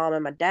with my mom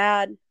and my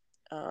dad.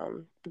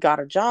 Got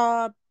a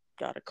job,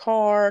 got a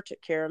car,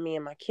 took care of me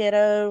and my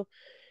kiddo.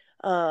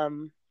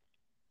 And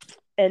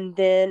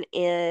then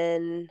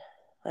in,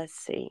 let's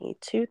see,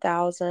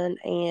 2000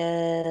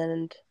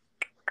 and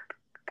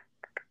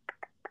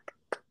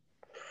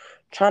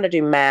trying to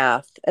do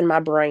math, and my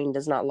brain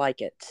does not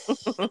like it.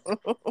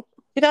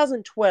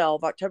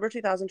 2012, October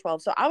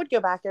 2012. So I would go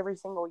back every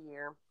single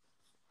year.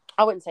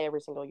 I wouldn't say every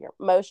single year.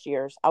 Most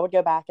years, I would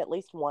go back at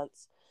least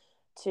once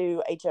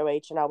to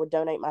HOH, and I would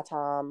donate my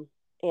time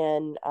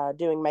in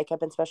doing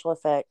makeup and special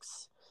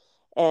effects,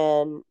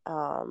 and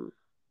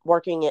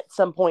working at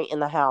some point in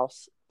the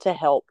house to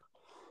help.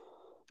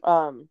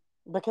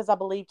 Because I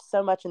believed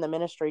so much in the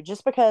ministry.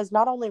 Just because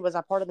not only was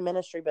I part of the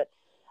ministry, but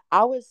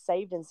I was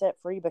saved and set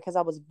free because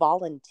I was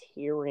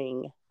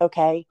volunteering.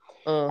 Okay.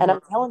 Mm-hmm. And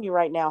I'm telling you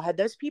right now, had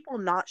those people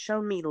not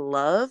shown me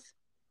love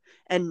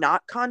and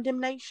not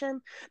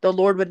condemnation, the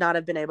Lord would not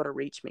have been able to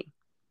reach me.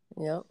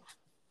 Yep.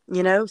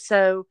 You know,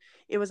 so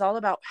it was all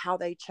about how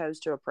they chose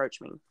to approach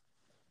me.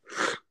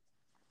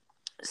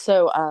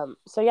 So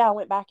yeah, I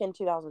went back in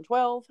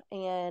 2012,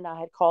 and I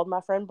had called my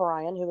friend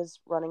Brian, who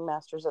was running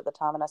masters at the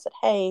time. And I said,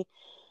 hey,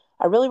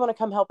 I really want to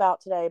come help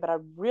out today, but I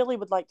really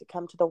would like to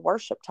come to the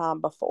worship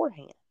time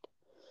beforehand.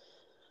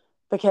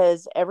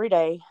 Because every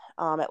day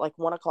at like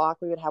 1:00,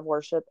 we would have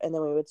worship, and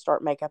then we would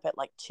start makeup at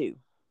like 2:00.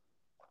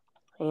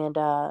 And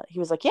he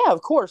was like, yeah,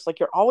 of course.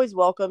 Like, you're always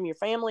welcome. Your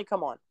family,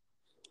 come on.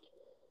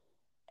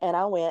 And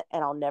I went,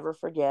 and I'll never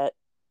forget.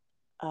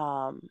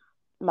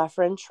 My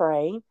friend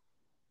Trey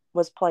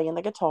was playing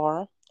the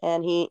guitar,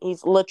 and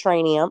he's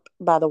Latranium,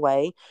 by the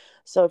way.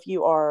 So if you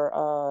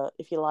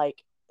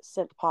like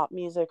synth pop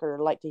music or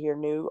like to hear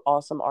new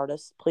awesome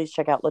artists, please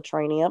check out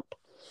Latranium.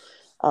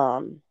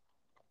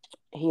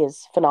 He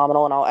is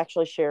phenomenal, and I'll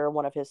actually share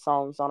one of his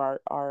songs on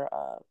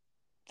our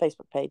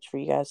Facebook page for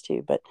you guys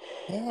too. But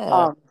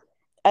yeah,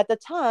 at the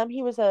time,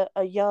 he was a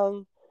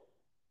young,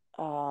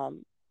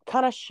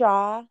 kind of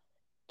shy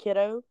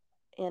kiddo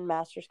in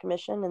master's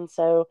commission, and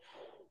so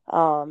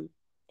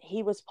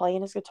he was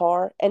playing his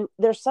guitar. And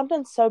there's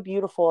something so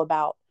beautiful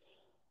about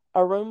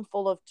a room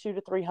full of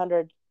 200 to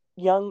 300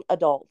 young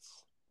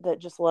adults that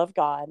just love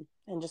God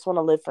and just want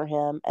to live for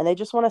him, and they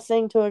just want to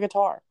sing to a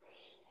guitar.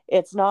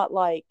 It's not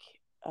like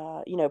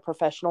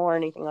professional or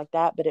anything like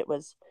that, but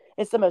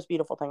it's the most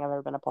beautiful thing I've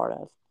ever been a part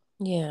of.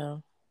 Yeah.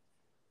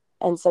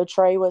 And so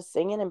Trey was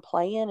singing and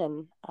playing,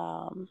 and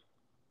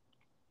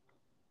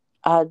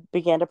I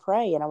began to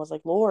pray, and I was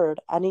like, Lord,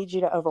 I need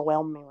you to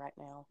overwhelm me right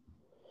now,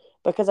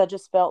 because I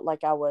just felt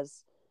like I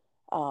was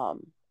a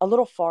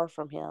little far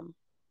from him.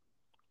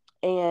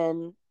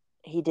 And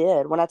he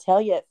did. When I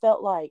tell you, it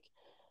felt like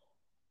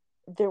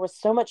there was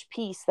so much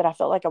peace that I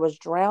felt like I was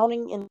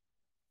drowning in,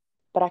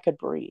 but I could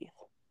breathe.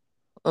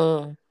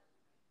 Mm.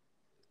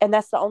 And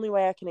that's the only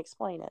way I can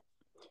explain it.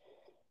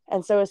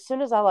 And so as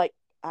soon as I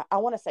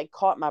want to say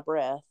caught my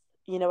breath,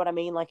 you know what I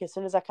mean? Like as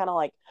soon as I kind of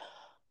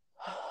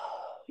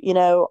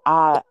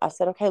I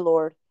said, okay,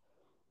 Lord,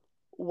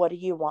 what do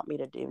you want me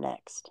to do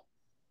next?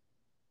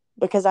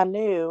 Because I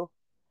knew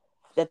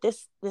that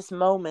this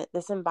moment,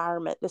 this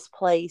environment, this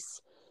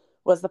place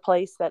was the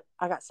place that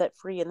I got set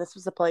free. And this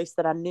was the place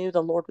that I knew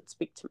the Lord would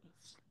speak to me.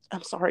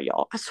 I'm sorry,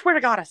 y'all. I swear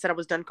to God, I said I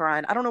was done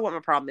crying. I don't know what my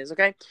problem is,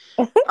 okay?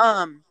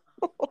 I'm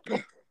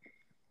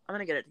going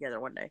to get it together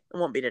one day. It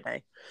won't be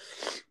today.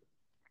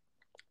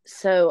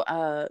 So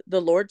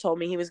the Lord told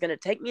me he was going to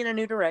take me in a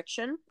new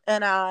direction.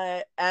 And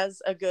I,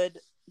 as a good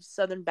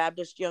Southern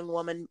Baptist young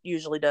woman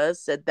usually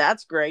does, said,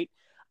 that's great.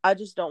 I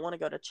just don't want to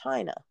go to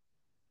China.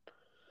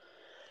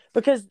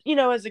 Because,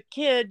 as a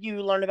kid,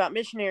 you learn about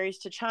missionaries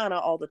to China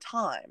all the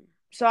time.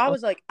 So I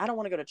was like, I don't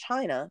want to go to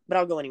China, but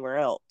I'll go anywhere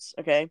else.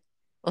 Okay.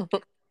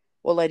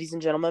 Well, ladies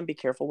and gentlemen, be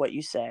careful what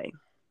you say.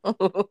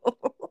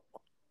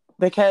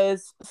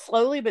 Because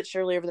slowly but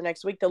surely over the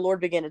next week, the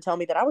Lord began to tell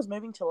me that I was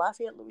moving to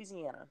Lafayette,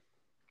 Louisiana.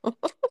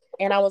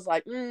 And I was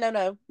like,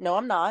 no,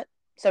 I'm not.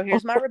 So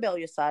here's my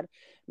rebellious side.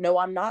 No,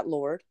 I'm not,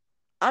 Lord.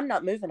 I'm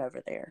not moving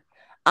over there.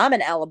 I'm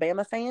an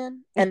Alabama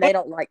fan, and they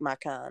don't like my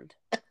kind.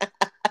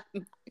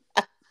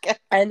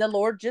 And the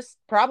Lord just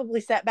probably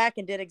sat back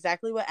and did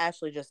exactly what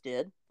Ashley just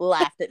did.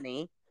 Laughed at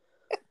me.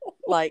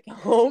 Like,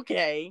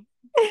 okay,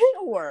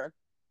 sure.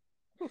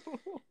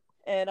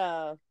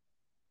 And,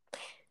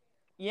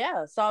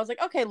 yeah. So I was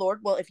like, okay, Lord,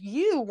 well, if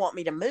you want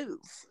me to move,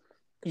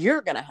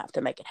 you're going to have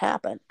to make it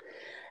happen.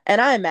 And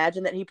I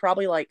imagine that he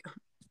probably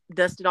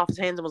dusted off his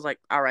hands and was like,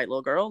 all right,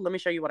 little girl, let me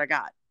show you what I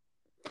got.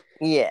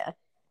 Yeah.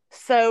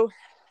 So,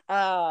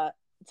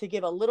 to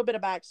give a little bit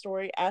of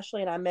backstory,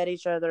 Ashley and I met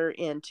each other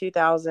in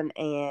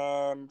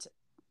 2010.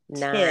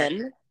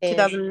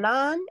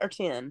 2009 or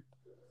 10?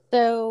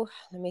 So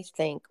let me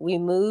think. We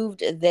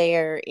moved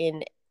there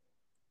in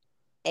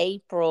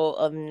April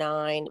of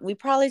 9. We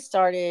probably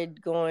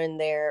started going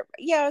there.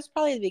 Yeah, it was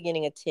probably the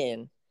beginning of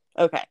 10.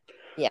 Okay.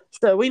 Yeah.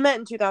 So we met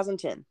in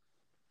 2010,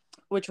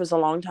 which was a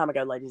long time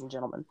ago, ladies and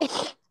gentlemen.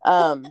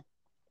 And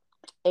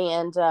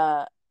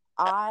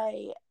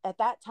I, at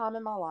that time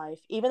in my life,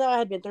 even though I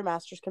had been through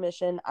Master's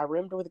Commission, I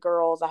roomed with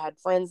girls, I had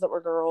friends that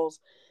were girls,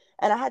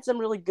 and I had some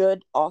really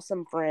good,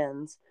 awesome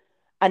friends.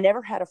 I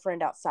never had a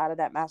friend outside of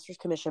that Master's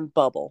Commission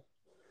bubble.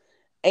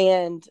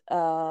 And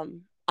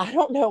I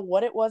don't know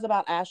what it was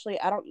about Ashley.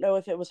 I don't know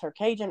if it was her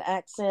Cajun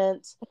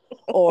accent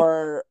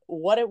or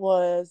what it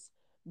was,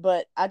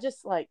 but I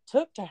just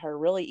took to her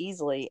really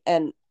easily.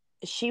 And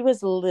she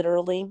was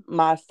literally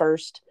my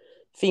first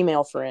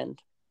female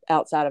friend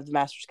outside of the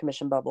Master's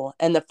Commission bubble.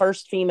 And the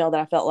first female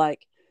that I felt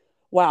like,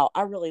 wow,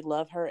 I really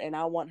love her and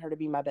I want her to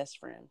be my best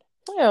friend.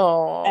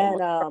 Oh.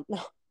 And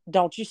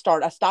don't you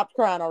start. I stopped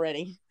crying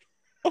already.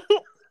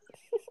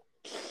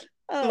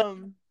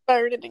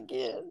 Started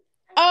again.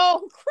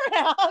 Oh,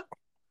 crap.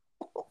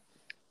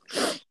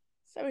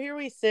 So here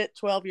we sit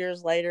 12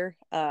 years later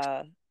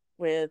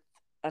with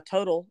a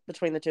total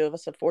between the two of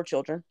us of 4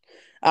 children.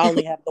 I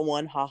only have the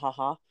one, ha, ha,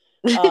 ha.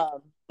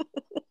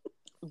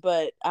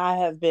 But I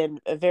have been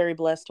very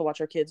blessed to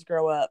watch our kids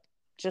grow up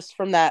just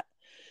from that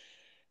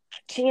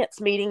chance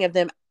meeting of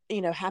them,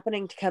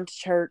 happening to come to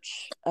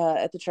church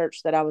at the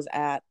church that I was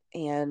at.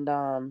 And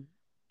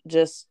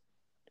just,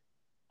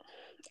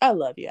 I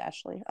love you,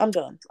 Ashley. I'm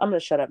done. I'm going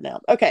to shut up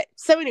now. Okay.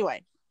 So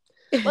anyway,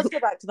 let's go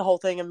back to the whole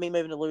thing of me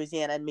moving to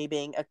Louisiana and me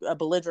being a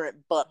belligerent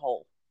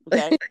butthole.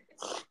 Okay.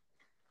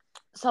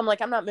 So I'm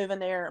like, I'm not moving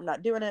there. I'm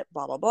not doing it.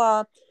 Blah, blah,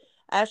 blah.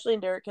 Ashley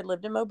and Derek had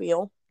lived in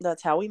Mobile.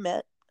 That's how we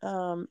met.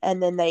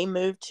 And then they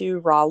moved to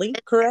Raleigh,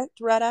 correct?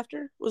 Right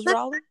after was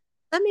Raleigh.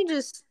 Let me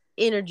just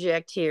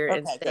interject here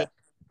and say go.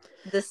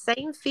 The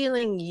same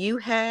feeling you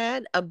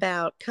had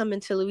about coming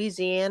to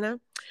Louisiana.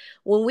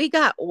 When we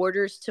got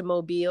orders to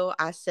Mobile,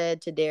 I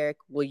said to Derek,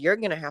 well, you're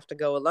going to have to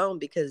go alone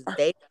because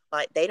they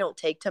don't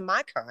take to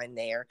my kind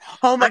there.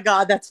 Oh my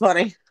God, that's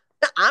funny.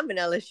 I'm an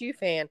LSU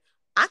fan.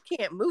 I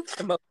can't move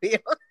to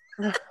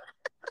Mobile.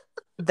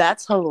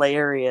 That's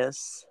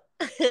hilarious.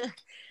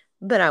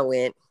 But I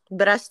went.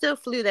 But I still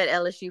flew that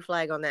LSU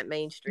flag on that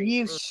main street.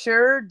 You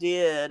sure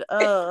did.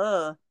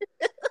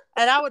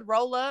 And I would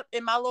roll up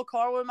in my little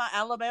car with my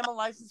Alabama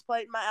license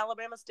plate and my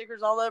Alabama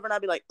stickers all over, and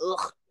I'd be like,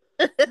 ugh.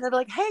 And they'd be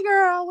like, hey,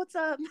 girl, what's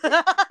up?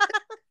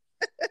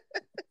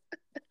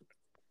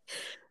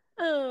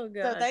 Oh So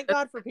gosh. thank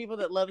God for people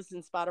that love us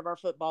in spite of our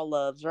football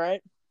loves,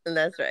 right?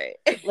 That's right.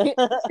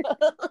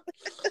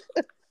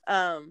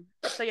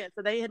 So yeah,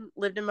 so they had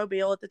lived in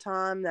Mobile at the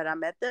time that I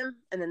met them,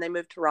 and then they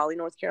moved to Raleigh,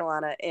 North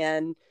Carolina,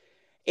 and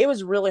it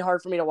was really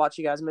hard for me to watch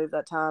you guys move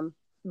that time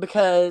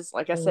because,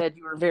 like I said,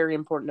 you were very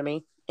important to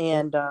me,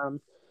 and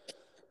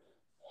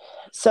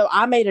so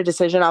I made a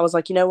decision. I was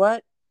like, you know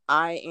what,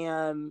 I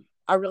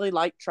really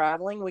like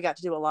traveling. We got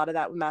to do a lot of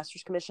that with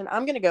Master's Commission.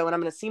 I'm going to go and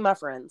I'm going to see my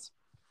friends.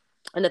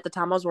 And at the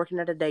time, I was working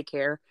at a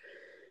daycare,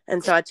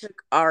 and so I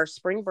took our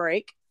spring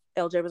break.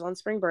 LJ was on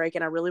spring break,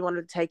 and I really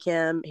wanted to take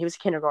him. He was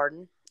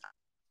kindergarten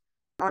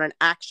on an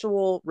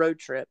actual road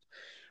trip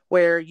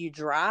where you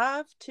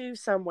drive to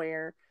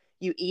somewhere,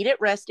 you eat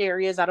at rest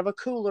areas out of a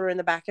cooler in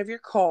the back of your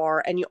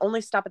car, and you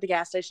only stop at the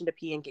gas station to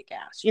pee and get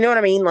gas. You know what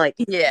I mean? Like,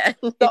 Yeah.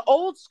 the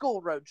old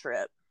school road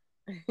trip.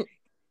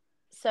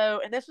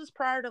 So, and this was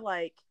prior to,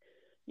 like,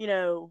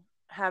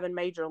 having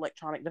major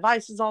electronic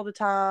devices all the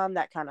time,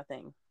 that kind of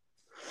thing.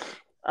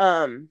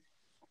 I'm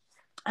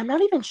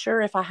not even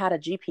sure if I had a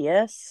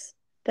GPS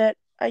that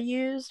I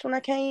used when I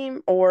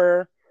came,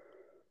 or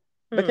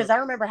because I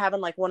remember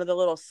having like one of the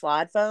little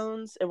slide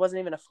phones. It wasn't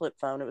even a flip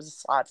phone, it was a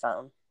slide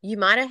phone. You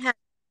might have had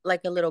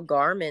like a little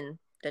Garmin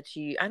that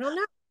I don't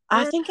know.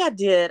 I think I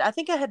did. I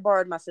think I had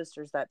borrowed my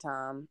sister's that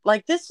time.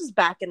 Like, this was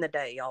back in the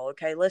day, y'all.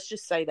 Okay, let's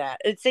just say that.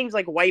 It seems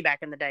like way back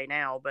in the day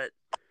now, but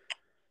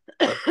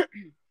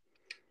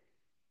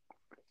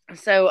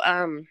so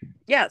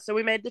yeah, so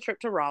we made the trip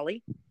to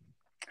Raleigh,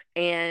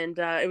 and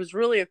it was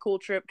really a cool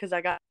trip because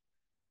I got to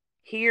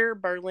hear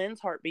Berlin's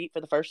heartbeat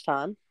for the first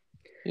time.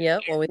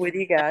 Yep. Well, with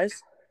you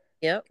guys.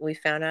 Yep. We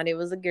found out it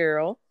was a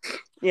girl.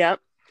 Yep.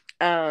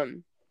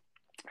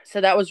 So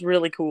that was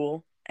really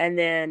cool. And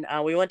then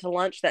we went to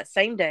lunch that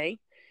same day,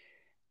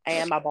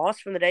 and my boss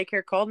from the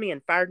daycare called me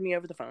and fired me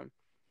over the phone.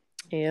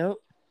 Yep.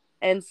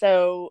 And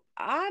so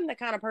I'm the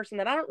kind of person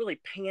that I don't really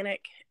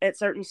panic at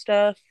certain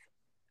stuff.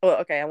 Well,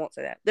 okay, I won't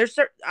say that.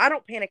 I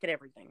don't panic at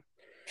everything.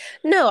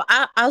 No,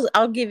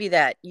 I'll give you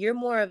that. You're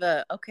more of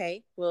a,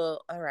 okay,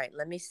 well, all right,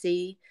 let me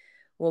see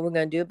what we're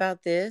gonna do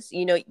about this.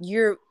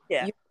 You're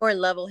more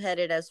level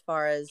headed as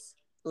far as,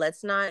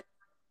 let's not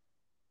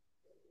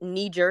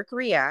knee jerk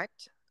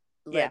react.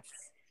 Yeah.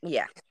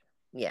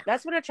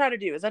 That's what I try to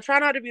do. Is I try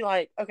not to be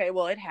like, okay,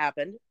 well, it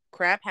happened.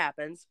 Crap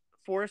happens.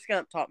 Forrest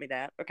Gump taught me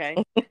that. Okay.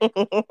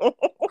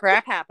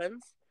 Crap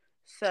happens.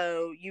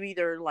 So you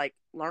either like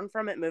learn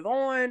from it, move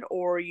on,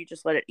 or you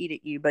just let it eat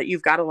at you. But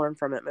you've got to learn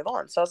from it, move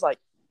on. So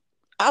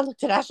I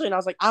looked at Ashley and I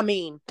was like,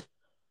 I'm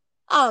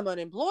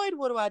unemployed.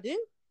 What do I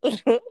do?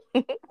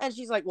 And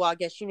she's like, well, I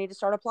guess you need to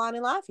start applying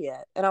in life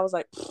yet. And I was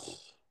like,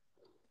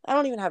 I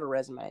don't even have a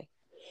resume.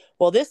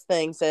 Well, this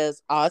thing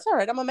says, oh, it's all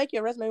right. I'm going to make you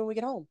a resume when we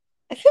get home.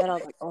 And I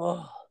was like,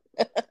 oh,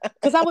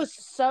 because I was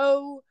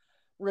so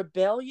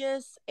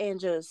rebellious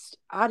and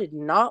I did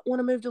not want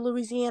to move to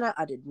Louisiana.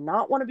 I did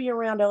not want to be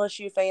around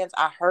LSU fans.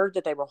 I heard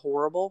that they were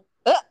horrible.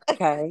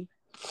 Okay.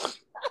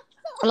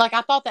 Like,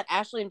 I thought that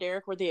Ashley and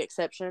Derek were the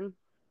exception,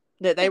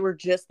 that they were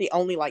just the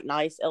only like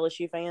nice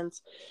LSU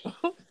fans.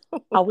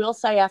 I will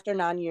say, after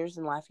 9 years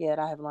in Lafayette,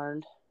 I have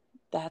learned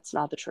that's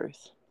not the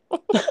truth.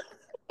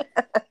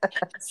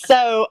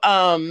 So,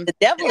 the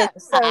devil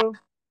is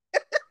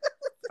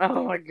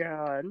oh my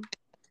God.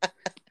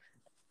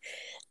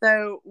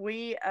 So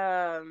we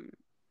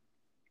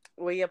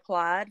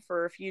applied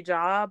for a few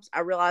jobs. I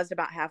realized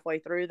about halfway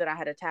through that I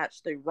had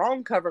attached the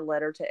wrong cover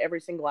letter to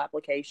every single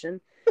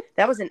application.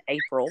 That was in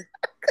April.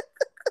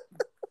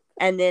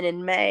 And then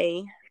in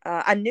May,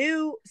 I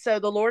knew, so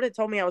the Lord had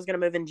told me I was going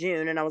to move in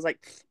June, and I was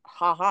like,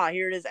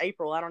 here it is,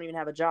 April. I don't even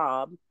have a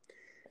job.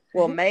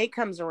 Well, May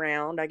comes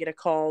around. I get a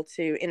call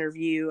to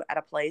interview at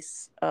a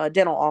place,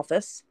 dental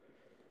office.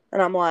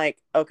 And I'm like,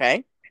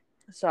 okay.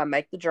 So I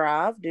make the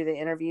drive, do the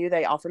interview.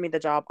 They offer me the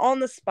job on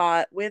the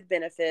spot with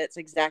benefits,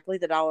 exactly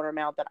the dollar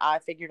amount that I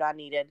figured I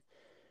needed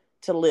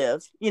to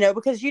live.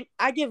 Because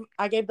I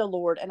gave the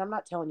Lord, and I'm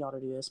not telling y'all to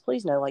do this.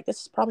 Please know, like,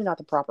 this is probably not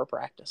the proper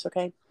practice,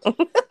 okay?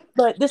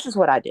 But this is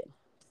what I did.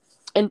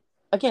 And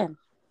again,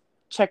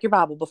 check your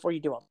Bible before you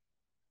do all.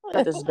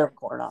 Not this is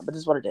biblical or not, but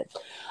this is what I did.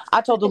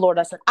 I told the Lord,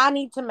 I said, I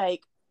need to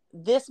make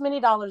this many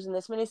dollars and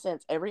this many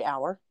cents every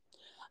hour.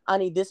 I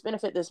need this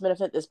benefit, this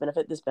benefit, this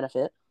benefit, this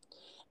benefit.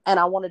 And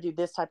I want to do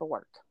this type of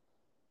work,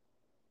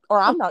 or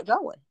I'm not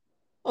going.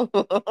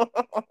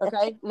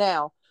 Okay.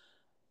 Now,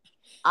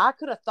 I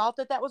could have thought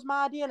that was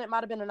my idea, and it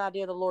might have been an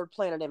idea the Lord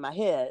planted in my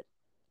head.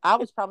 I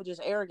was probably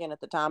just arrogant at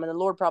the time, and the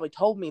Lord probably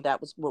told me that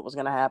was what was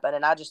going to happen,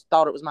 and I just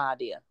thought it was my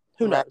idea.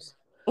 Who knows?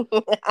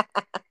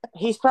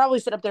 He's probably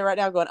sitting up there right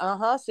now going,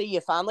 see, you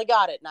finally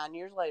got it 9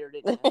 years later,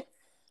 didn't you?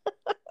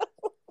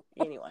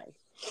 Anyway.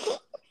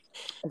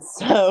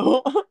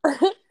 So,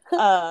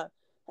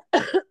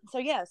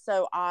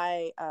 so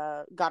I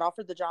got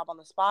offered the job on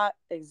the spot,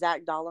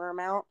 exact dollar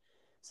amount.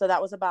 So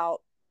that was probably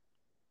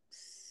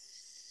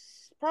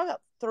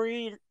about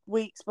 3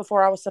 weeks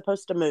before I was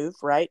supposed to move,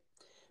 right?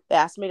 They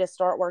asked me to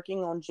start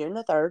working on June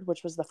the 3rd,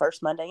 which was the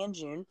first Monday in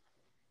June.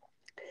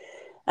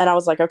 And I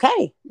was like,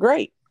 okay,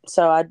 great.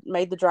 So I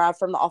made the drive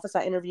from the office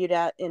I interviewed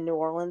at in New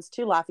Orleans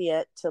to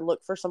Lafayette to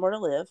look for somewhere to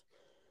live.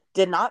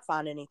 Did not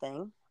find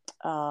anything.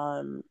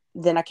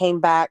 Then I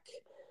came back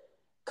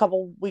a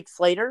couple weeks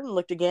later and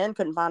looked again,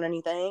 couldn't find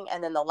anything.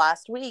 And then the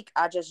last week,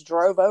 I just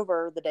drove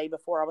over the day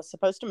before I was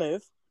supposed to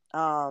move.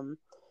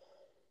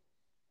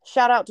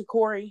 Shout out to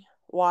Corey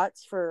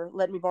Watts for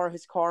letting me borrow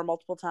his car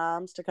multiple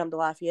times to come to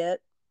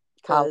Lafayette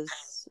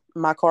because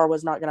my car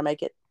was not going to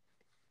make it.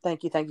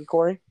 Thank you,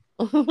 Corey.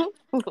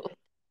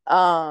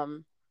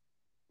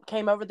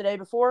 Came over the day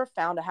before,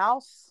 found a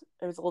house.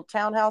 It was a little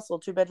townhouse, a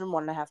little 2-bedroom,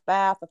 1.5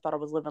 bath. I thought I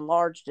was living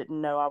large, didn't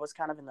know I was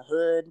kind of in the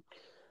hood.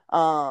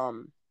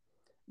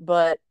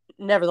 But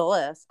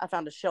nevertheless, I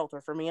found a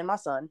shelter for me and my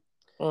son.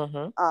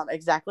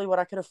 Exactly what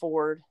I could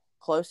afford,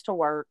 close to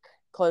work,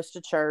 close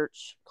to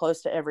church,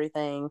 close to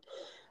everything.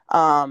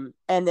 And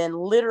then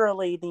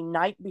literally the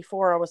night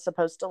before I was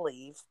supposed to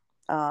leave,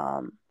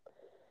 I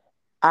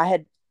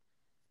had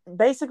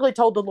basically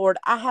told the Lord,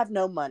 I have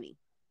no money.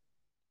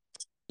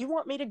 You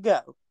want me to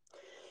go?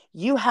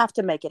 You have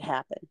to make it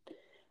happen.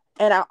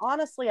 And I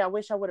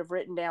wish I would have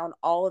written down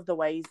all of the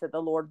ways that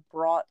the Lord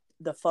brought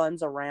the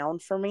funds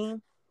around for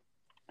me.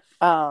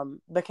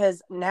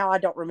 Because now I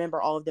don't remember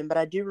all of them, but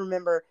I do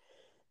remember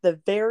the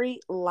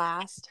very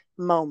last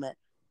moment.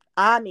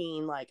 I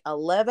mean, like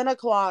 11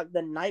 o'clock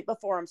the night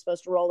before I'm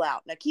supposed to roll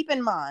out. Now, keep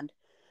in mind,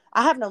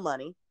 I have no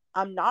money.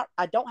 I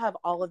don't have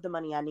all of the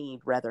money I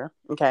need, rather.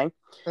 Okay.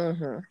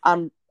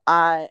 I'm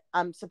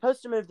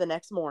supposed to move the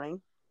next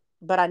morning,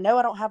 but I know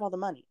I don't have all the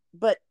money.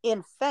 But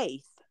in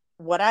faith,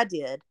 what I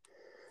did,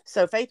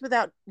 so faith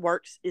without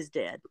works is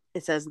dead,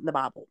 it says in the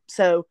Bible.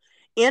 So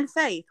in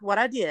faith, what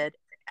I did,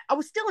 I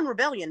was still in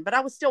rebellion, but I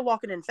was still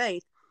walking in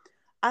faith.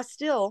 I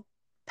still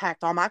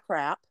packed all my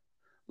crap,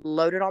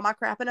 loaded all my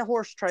crap in a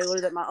horse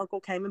trailer that my uncle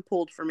came and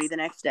pulled for me the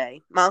next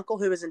day. My uncle,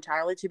 who was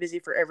entirely too busy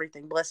for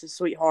everything, bless his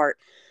sweet heart,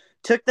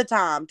 took the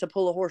time to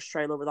pull a horse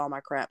trailer with all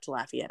my crap to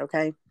Lafayette,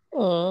 okay?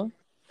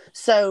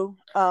 So,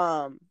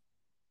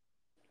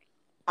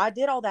 I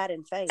did all that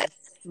in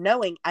faith,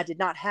 knowing I did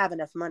not have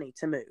enough money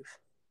to move.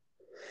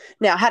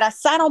 Now, had I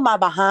sat on my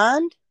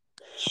behind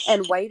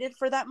and waited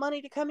for that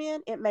money to come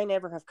in, it may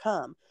never have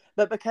come.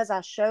 But because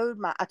I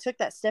took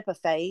that step of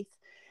faith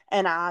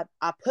and I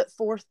put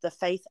forth the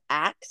faith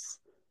acts,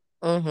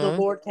 the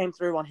Lord came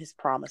through on his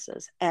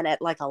promises. And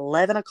at like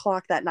 11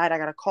 o'clock that night, I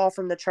got a call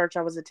from the church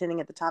I was attending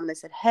at the time. And they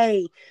said,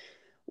 hey,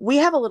 we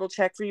have a little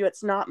check for you.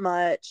 It's not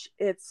much.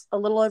 It's a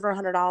little over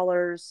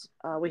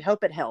 $100. We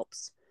hope it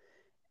helps.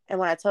 And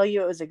when I tell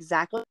you it was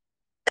exactly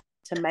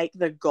to make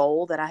the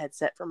goal that I had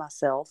set for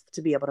myself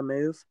to be able to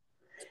move,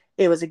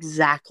 it was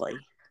exactly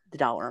the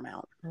dollar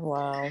amount.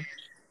 Wow.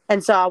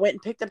 And so I went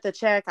and picked up the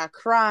check. I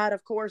cried,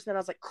 of course. Then I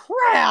was like,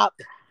 crap,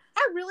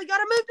 I really got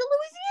to move to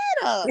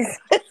Louisiana.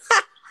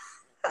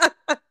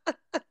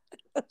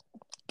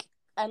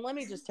 And let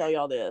me just tell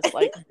y'all this,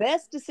 like,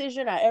 best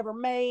decision I ever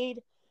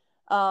made.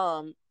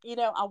 I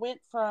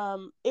went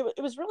from,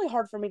 it was really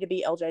hard for me to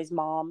be LJ's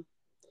mom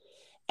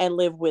and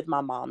live with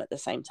my mom at the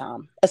same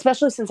time,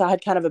 especially since I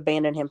had kind of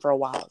abandoned him for a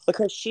while,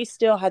 because she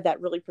still had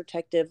that really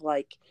protective,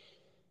 like,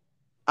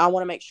 I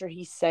want to make sure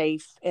he's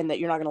safe and that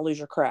you're not going to lose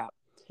your crap.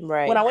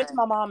 Right. When I went to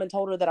my mom and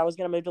told her that I was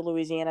going to move to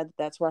Louisiana,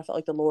 that's where I felt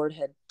like the Lord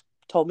had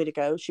told me to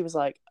go. She was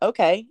like,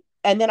 okay.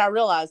 And then I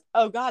realized,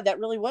 oh God, that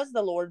really was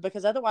the Lord,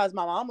 because otherwise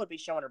my mom would be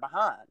showing her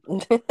behind.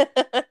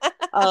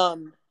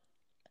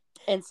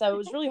 And so it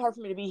was really hard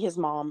for me to be his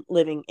mom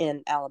living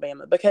in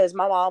Alabama, because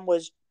my mom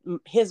was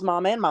his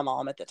mom and my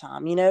mom at the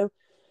time,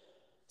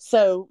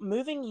 So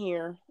moving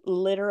here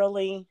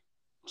literally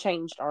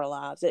changed our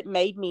lives. It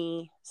made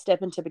me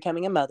step into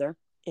becoming a mother.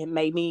 It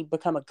made me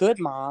become a good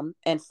mom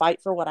and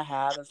fight for what I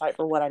have and fight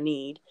for what I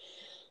need.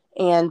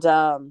 And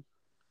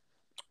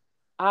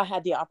I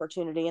had the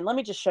opportunity, and let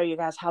me just show you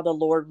guys how the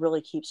Lord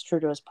really keeps true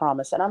to his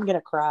promise. And I'm going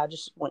to cry. I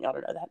just want y'all to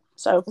know that.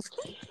 So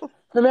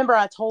remember,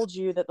 I told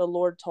you that the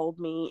Lord told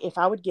me if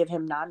I would give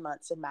him 9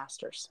 months in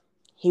masters,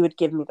 he would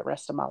give me the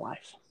rest of my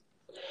life,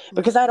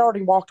 because I'd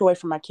already walked away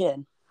from my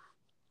kid.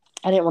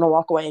 I didn't want to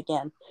walk away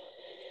again.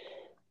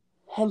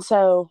 And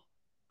so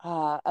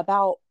probably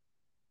about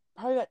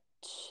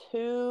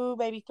 2,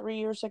 maybe 3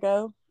 years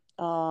ago,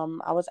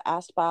 I was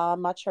asked by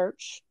my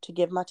church to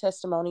give my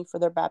testimony for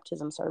their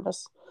baptism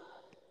service.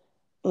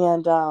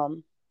 And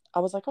I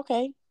was like,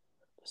 okay.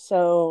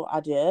 So I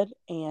did.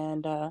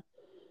 And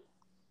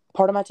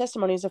part of my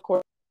testimony is, of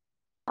course,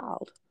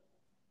 child.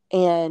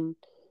 And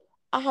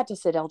I had to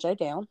sit LJ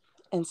down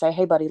and say,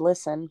 hey, buddy,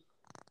 listen,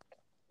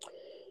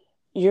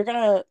 you're going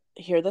to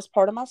hear this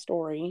part of my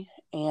story,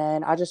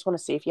 and I just want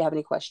to see if you have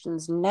any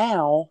questions.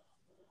 Now,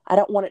 I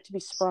don't want it to be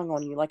sprung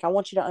on you. Like, I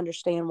want you to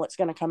understand what's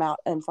going to come out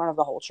in front of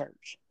the whole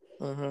church.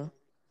 And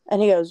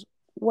he goes,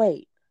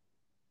 wait,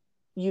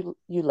 you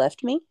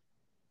left me?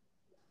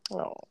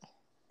 Oh.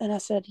 And I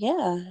said,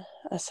 yeah.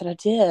 I said, I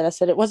did. I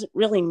said, it wasn't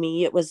really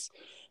me. It was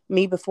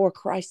me before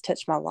Christ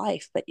touched my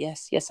life. But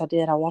yes, I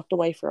did. I walked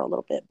away for a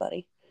little bit,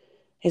 buddy.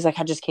 He's like,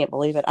 I just can't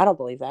believe it. I don't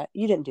believe that.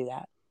 You didn't do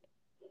that.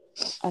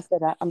 I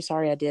said, I'm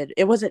sorry I did.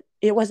 It wasn't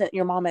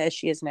your mama as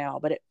she is now,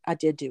 but I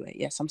did do it.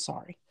 Yes, I'm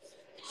sorry.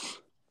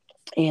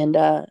 And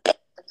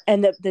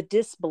the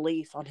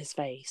disbelief on his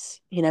face,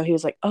 he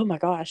was like, oh my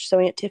gosh, so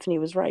Aunt Tiffany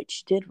was right.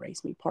 She did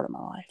raise me part of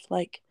my life.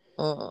 Like,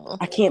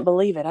 I can't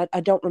believe it.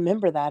 I don't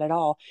remember that at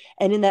all.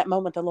 And in that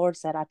moment, the Lord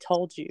said, I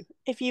told you,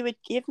 if you would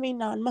give me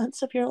 9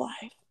 months of your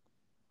life,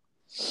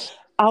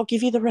 I'll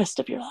give you the rest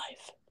of your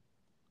life.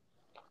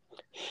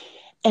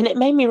 And it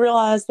made me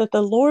realize that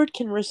the Lord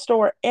can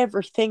restore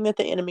everything that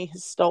the enemy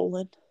has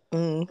stolen.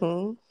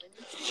 Mm-hmm.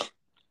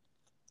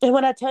 And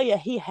when I tell you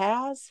he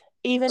has,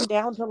 even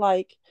down to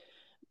like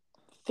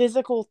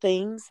physical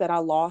things that I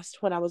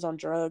lost when I was on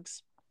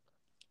drugs,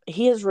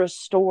 he has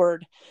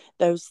restored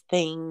those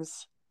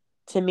things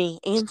to me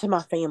and to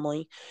my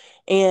family.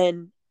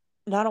 And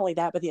not only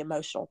that, but the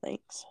emotional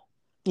things.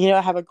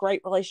 I have a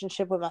great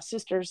relationship with my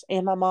sisters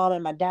and my mom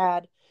and my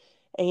dad.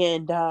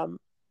 And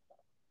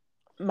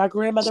my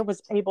grandmother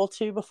was able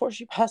to, before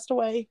she passed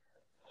away,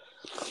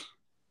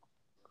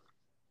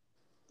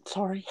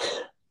 sorry,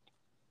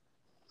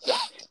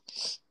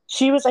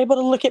 she was able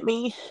to look at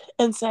me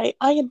and say,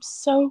 I am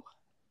so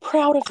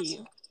proud of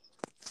you.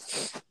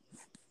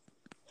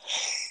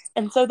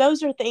 And so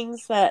those are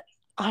things that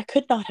I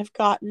could not have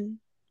gotten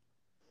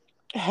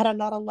had I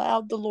not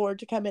allowed the Lord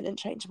to come in and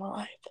change my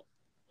life.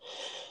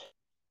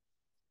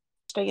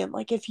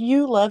 Like, if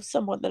you love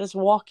someone that is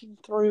walking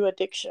through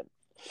addiction,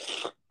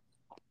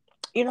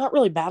 you're not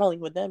really battling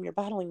with them. You're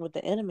battling with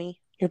the enemy.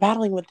 You're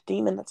battling with the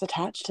demon that's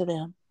attached to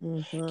them.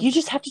 Mm-hmm. You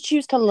just have to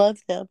choose to love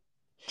them.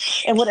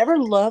 And whatever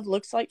love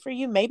looks like for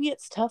you, maybe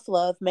it's tough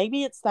love.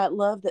 Maybe it's that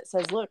love that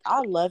says, look,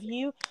 I love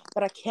you,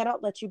 but I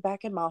cannot let you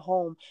back in my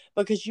home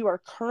because you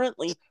are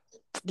currently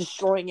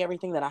destroying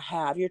everything that I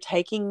have. You're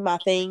taking my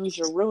things.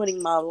 You're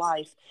ruining my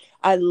life.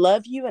 I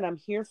love you and I'm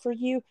here for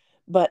you,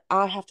 but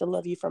I have to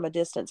love you from a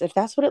distance. If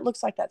that's what it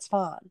looks like, that's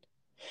fine.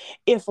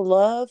 If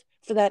love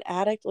for that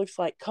addict looks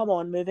like, come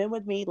on, move in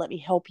with me, let me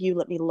help you,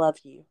 let me love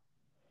you,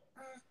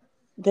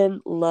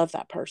 then love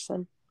that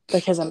person.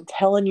 Because I'm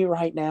telling you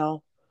right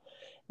now,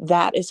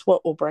 that is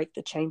what will break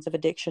the chains of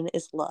addiction,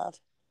 is love.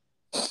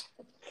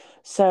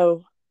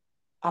 So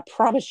I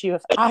promise you,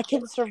 if I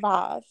can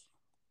survive,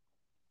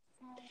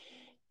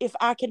 if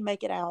I can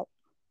make it out,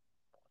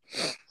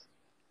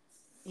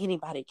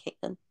 anybody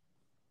can.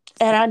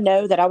 And I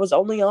know that I was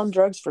only on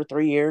drugs for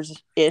 3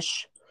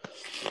 years-ish.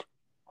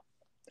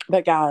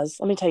 But guys,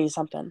 let me tell you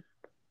something.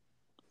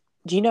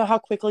 Do you know how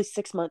quickly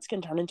 6 months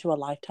can turn into a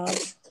lifetime?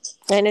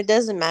 And it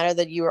doesn't matter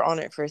that you were on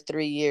it for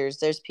 3 years.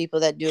 There's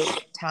people that do it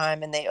for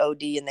time and they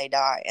OD and they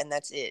die, and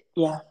that's it.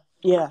 Yeah,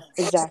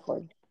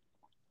 exactly.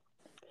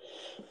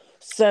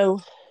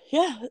 So,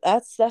 yeah,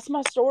 that's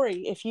my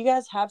story. If you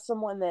guys have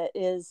someone that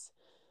is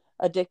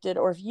addicted,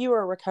 or if you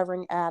are a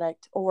recovering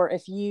addict, or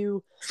if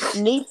you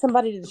need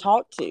somebody to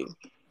talk to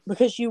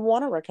because you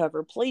want to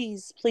recover,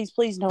 please, please,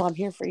 please know I'm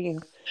here for you.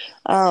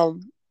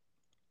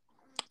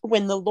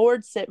 When the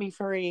Lord set me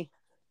free,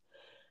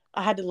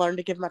 I had to learn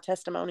to give my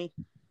testimony.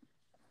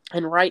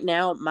 And right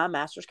now, my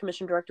master's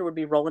commission director would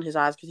be rolling his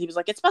eyes because he was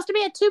like, it's supposed to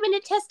be a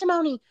 2-minute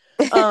testimony.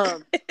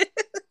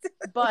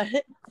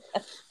 But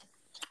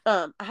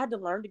I had to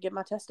learn to give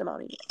my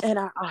testimony. And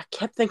I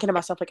kept thinking to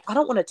myself, like, I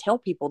don't want to tell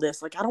people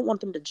this. Like, I don't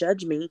want them to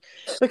judge me.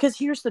 Because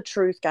here's the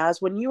truth,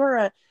 guys. When you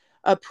are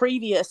a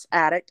previous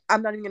addict,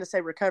 I'm not even going to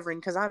say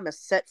recovering because I'm a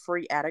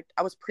set-free addict.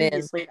 I was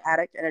previously an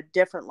addict in a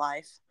different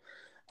life.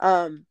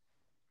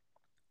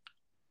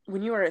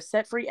 When you are a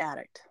set-free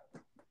addict,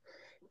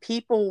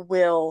 people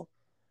will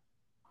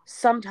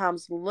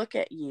sometimes look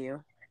at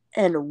you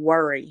and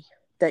worry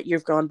that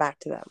you've gone back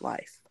to that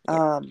life.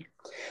 Yeah.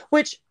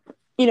 Which,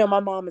 my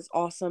mom is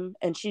awesome.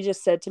 And she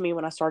just said to me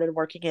when I started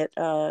working at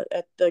the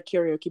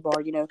karaoke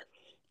bar,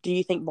 do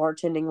you think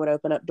bartending would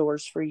open up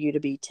doors for you to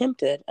be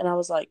tempted? And I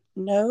was like,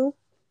 no,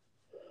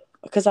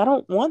 because I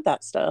don't want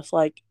that stuff.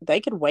 Like, they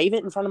could wave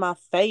it in front of my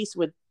face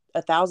with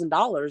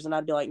 $1,000 and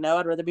I'd be like, no,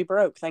 I'd rather be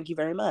broke. Thank you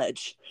very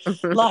much.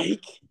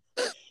 Like,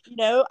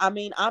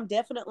 I'm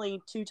definitely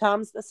 2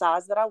 times the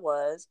size that I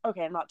was.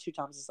 Okay, I'm not 2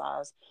 times the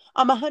size.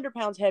 I'm 100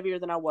 pounds heavier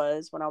than I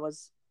was when I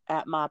was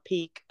at my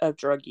peak of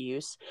drug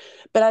use.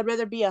 But I'd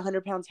rather be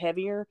 100 pounds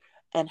heavier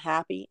and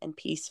happy and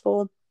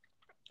peaceful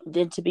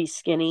than to be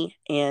skinny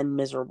and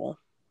miserable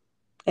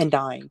and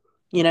dying,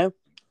 Yep.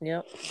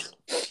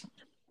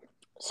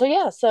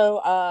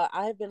 So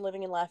I have been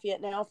living in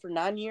Lafayette now for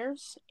 9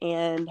 years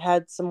and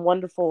had some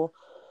wonderful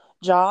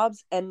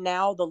jobs, and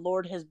now the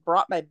Lord has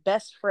brought my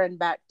best friend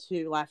back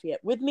to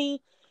Lafayette with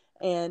me,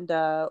 and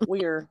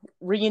we are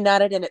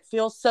reunited, and it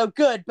feels so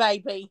good,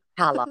 baby.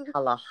 Holla,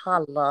 holla,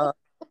 holla.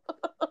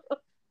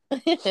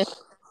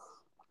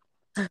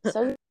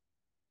 So,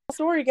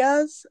 sorry,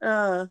 guys.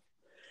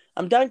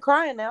 I'm done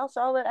crying now,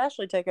 so I'll let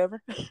Ashley take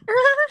over.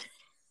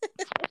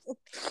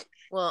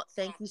 Well,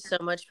 thank you so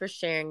much for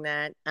sharing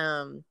that.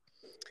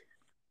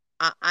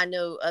 I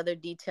know other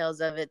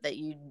details of it that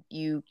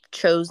you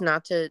chose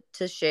not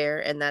to share,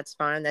 and that's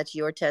fine. That's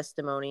your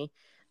testimony.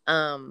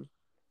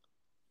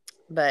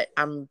 but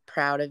I'm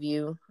proud of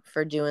you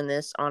for doing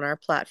this on our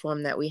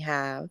platform that we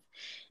have.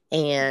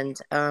 And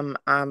I'm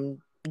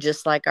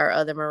just like our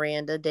other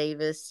Miranda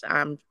Davis.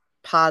 I'm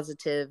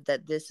positive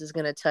that this is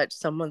going to touch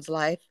someone's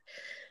life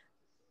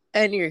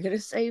and you're going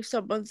to save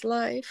someone's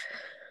life.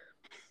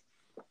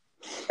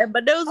 And my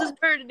nose is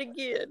burning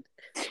again.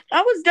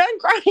 I was done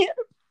crying.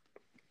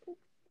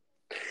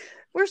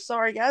 We're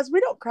sorry, guys. We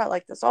don't cry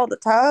like this all the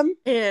time.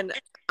 And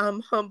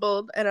I'm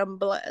humbled and I'm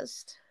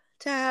blessed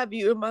to have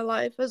you in my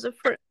life as a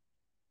friend.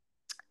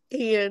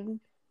 And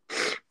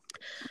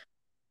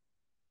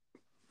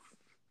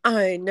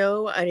I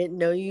know I didn't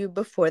know you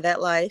before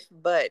that life,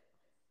 but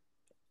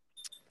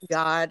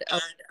God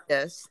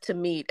allowed us to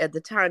meet at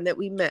the time that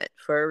we met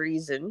for a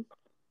reason.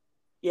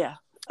 Yeah,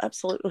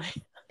 absolutely.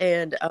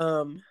 And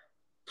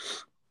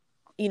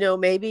you know,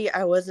 maybe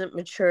I wasn't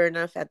mature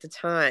enough at the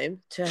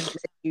time to have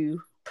met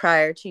you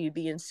prior to you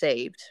being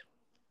saved.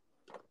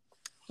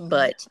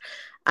 But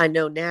I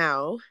know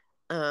now,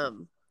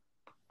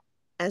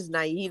 as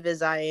naive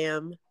as I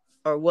am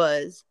or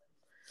was,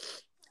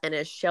 and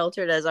as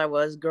sheltered as I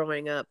was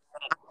growing up,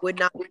 I would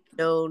not have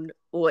known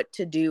what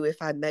to do if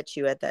I met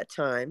you at that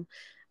time.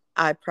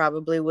 I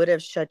probably would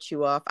have shut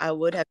you off. I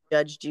would have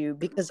judged you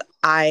because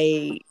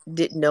I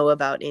didn't know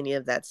about any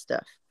of that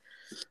stuff.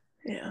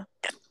 Yeah.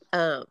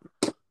 Um,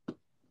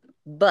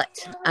 but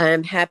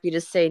I'm happy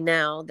to say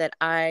now that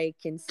I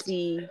can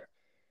see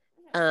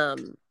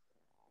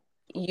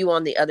you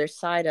on the other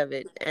side of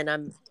it, and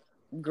I'm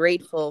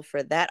grateful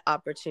for that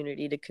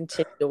opportunity to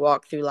continue to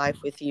walk through life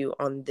with you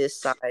on this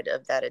side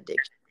of that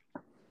addiction.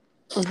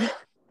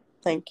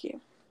 Thank you.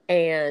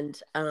 And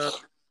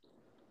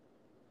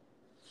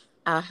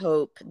I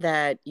hope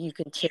that you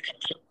continue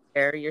to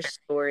share your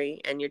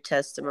story and your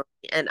testimony.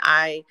 And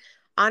I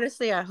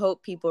honestly, I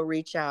hope people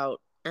reach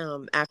out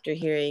after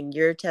hearing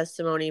your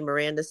testimony,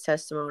 Miranda's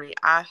testimony.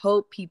 I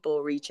hope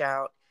people reach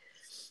out,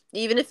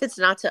 even if it's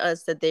not to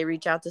us, that they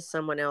reach out to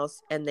someone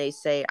else and they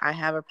say, I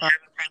have a problem,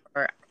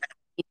 or I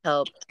need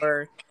help,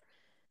 or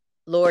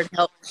Lord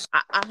help.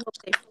 I hope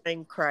they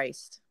find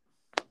Christ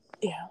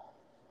Yeah.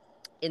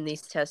 in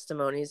these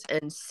testimonies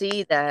and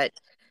see that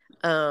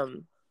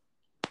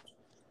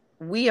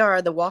we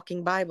are the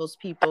walking Bibles,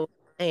 people.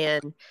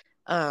 And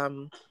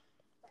oh,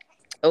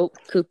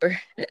 Cooper.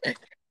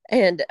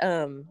 And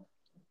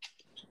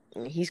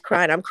he's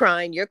crying, I'm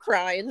crying, you're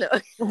crying.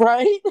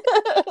 Right.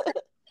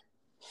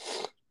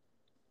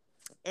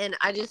 And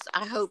I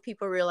hope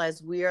people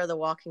realize we are the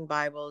walking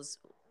Bibles.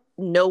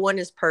 No one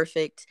is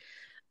perfect.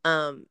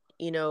 You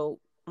know,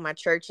 my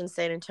church in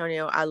San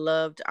Antonio, I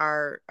loved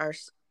our I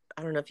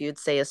don't know if you would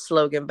say a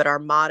slogan, but our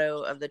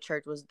motto of the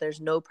church was,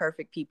 there's no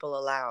perfect people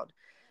allowed.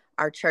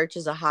 Our church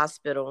is a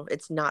hospital.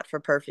 It's not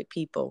for perfect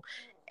people.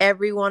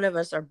 Every one of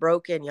us are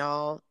broken,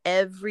 y'all.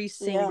 Every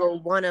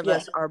single one of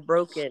us are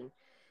broken.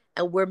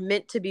 And we're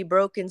meant to be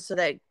broken so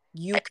that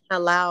you can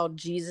allow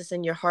Jesus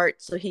in your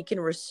heart so he can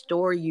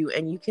restore you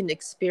and you can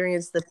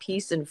experience the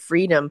peace and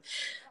freedom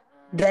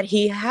that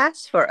he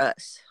has for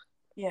us.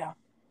 Yeah.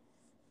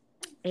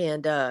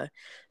 And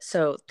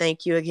so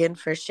thank you again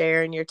for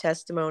sharing your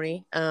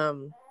testimony.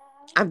 I'm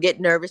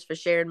getting nervous for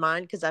sharing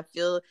mine because I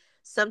feel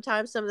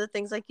sometimes some of the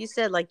things, like you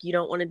said, like you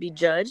don't want to be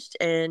judged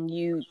and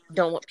you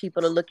don't want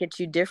people to look at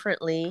you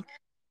differently.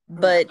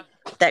 But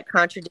that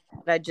contradicts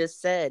what I just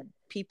said.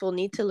 People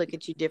need to look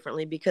at you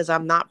differently because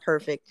I'm not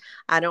perfect.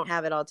 I don't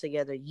have it all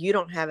together. You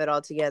don't have it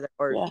all together,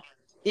 or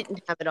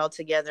didn't have it all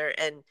together.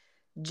 And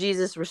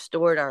Jesus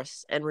restored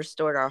us and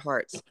restored our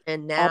hearts.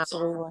 And now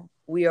Absolutely.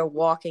 we are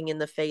walking in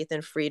the faith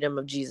and freedom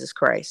of Jesus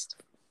Christ.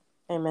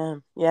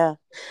 Amen. Yeah.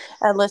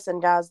 And listen,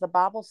 guys, the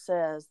Bible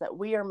says that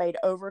we are made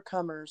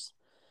overcomers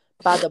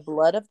by the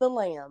blood of the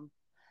Lamb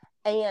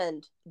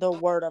and the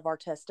word of our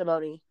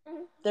testimony.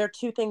 There are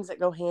two things that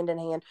go hand in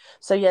hand.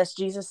 So, yes,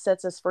 Jesus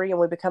sets us free and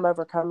we become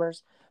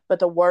overcomers, but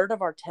the word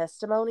of our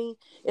testimony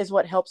is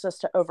what helps us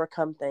to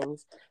overcome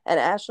things. And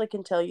Ashley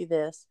can tell you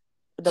this,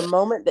 the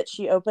moment that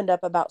she opened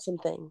up about some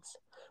things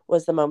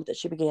was the moment that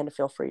she began to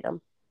feel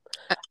freedom.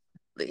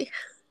 Absolutely.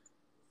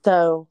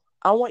 So,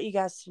 I want you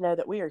guys to know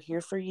that we are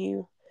here for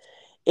you.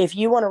 If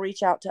you want to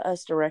reach out to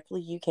us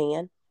directly, you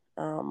can.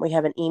 We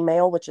have an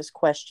email, which is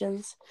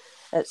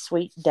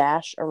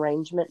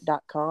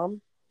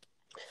questions@sweet-arrangement.com.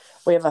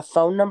 We have a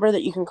phone number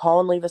that you can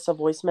call and leave us a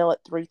voicemail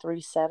at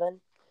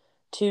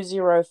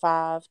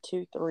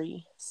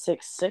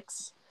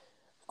 337-205-2366.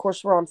 Of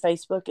course, we're on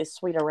Facebook as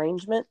Sweet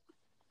Arrangement,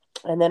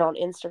 and then on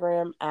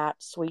Instagram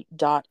at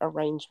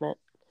sweet.arrangement.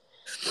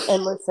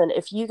 And listen,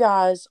 if you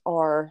guys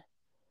are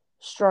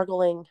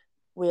struggling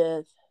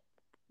with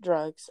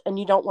drugs and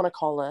you don't want to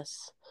call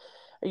us,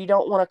 or you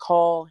don't want to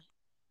call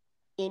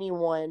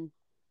anyone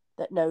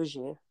that knows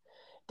you,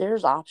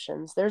 there's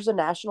options. There's a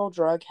national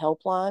drug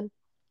helpline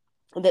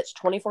that's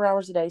 24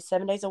 hours a day,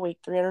 7 days a week,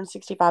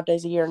 365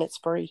 days a year, and it's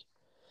free.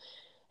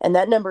 And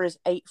that number is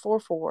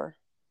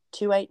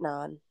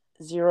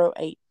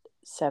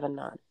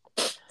 844-289-0879.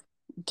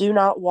 Do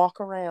not walk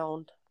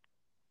around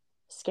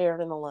scared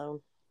and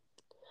alone.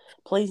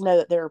 Please know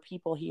that there are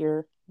people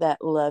here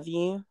that love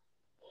you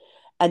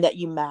and that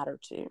you matter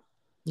to.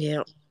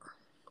 Yeah.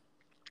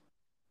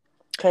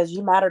 Because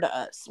you matter to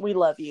us. We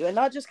love you. And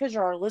not just because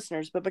you're our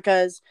listeners, but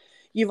because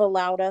you've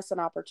allowed us an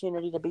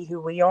opportunity to be who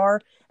we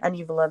are, and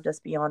you've loved us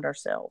beyond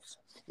ourselves.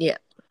 Yeah.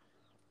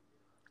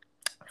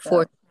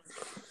 For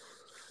So,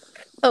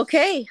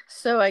 okay,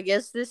 so I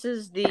guess this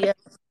is the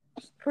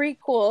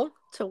prequel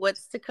to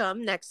what's to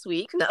come next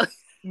week. No.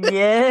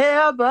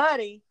 yeah,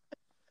 buddy.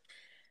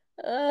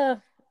 uh,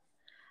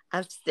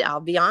 I'll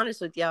be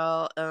honest with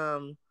y'all.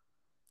 I'm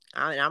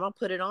gonna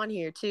put it on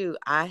here too.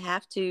 I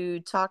have to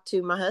talk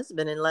to my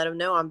husband and let him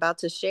know I'm about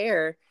to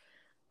share,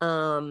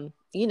 some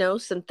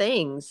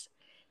things.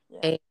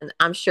 Yeah. And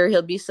I'm sure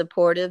he'll be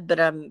supportive, but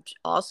I'm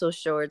also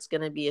sure it's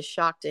gonna be a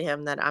shock to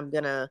him that I'm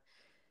gonna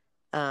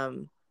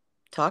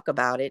talk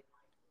about it.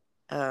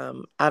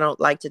 I don't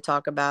like to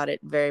talk about it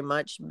very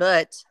much,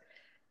 but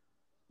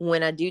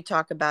when I do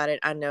talk about it,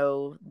 I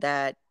know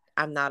that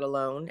I'm not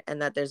alone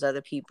and that there's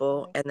other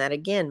people. And that,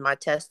 again, my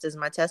test is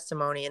my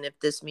testimony. And if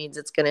this means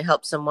it's going to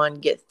help someone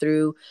get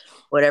through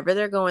whatever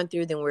they're going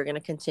through, then we're going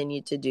to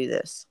continue to do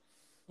this.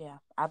 Yeah,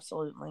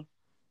 absolutely.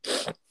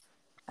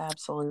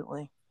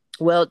 Absolutely.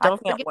 Well, I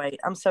don't can't forget. wait.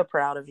 I'm so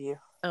proud of you.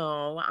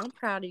 Oh, I'm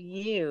proud of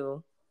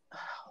you. Oh,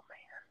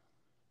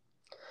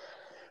 man.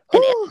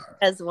 And Whew.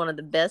 as one of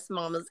the best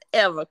mamas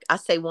ever. I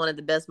say one of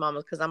the best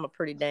mamas because I'm a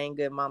pretty dang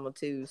good mama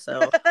too.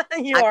 So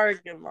You are a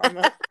good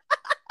mama.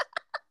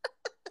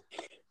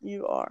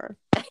 You are.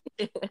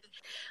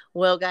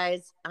 Well,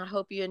 guys, I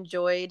hope you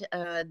enjoyed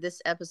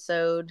this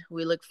episode.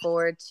 We look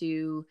forward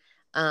to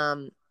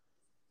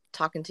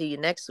talking to you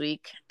next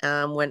week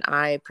when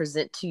I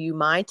present to you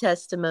my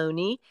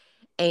testimony.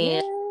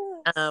 And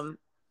Yes.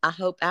 I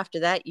hope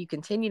after that you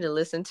continue to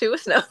listen to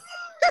us. No.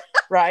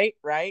 Right.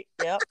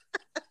 Yep.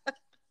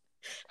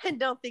 And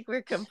don't think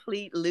we're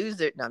complete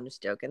losers. No, I'm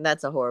just joking.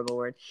 That's a horrible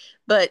word.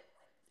 But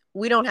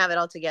we don't have it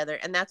all together.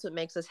 And that's what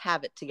makes us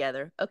have it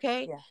together.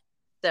 Okay? Yeah,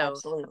 So,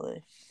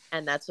 absolutely.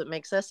 and that's what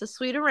makes us a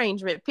sweet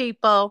arrangement,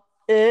 people.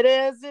 It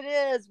is. It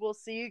is. We'll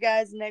see you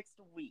guys next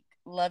week.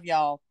 Love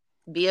y'all.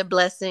 Be a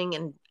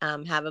blessing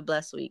and have a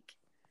blessed week.